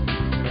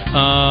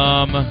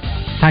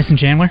 Tyson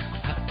Chandler?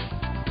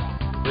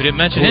 We didn't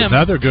mention him.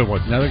 Another good one.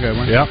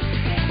 Yep.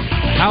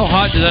 How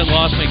hot did that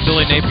loss make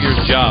Billy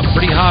Napier's job?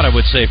 Pretty hot, I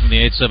would say, from the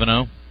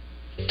 870.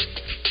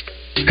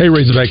 Hey,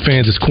 Razorback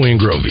fans, it's Quinn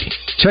Grovey.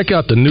 Check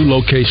out the new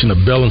location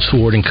of Bellins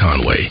Ford in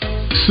Conway.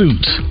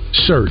 Suits,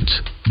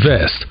 shirts,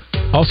 vests,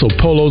 also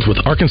polos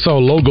with Arkansas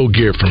logo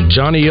gear from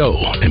Johnny O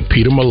and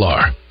Peter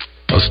Millar.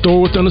 A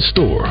store within a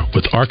store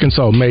with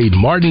Arkansas-made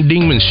Martin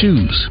Dingman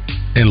shoes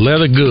and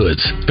leather goods.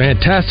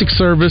 Fantastic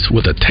service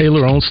with a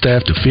tailor on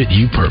staff to fit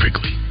you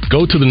perfectly.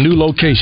 Go to the new location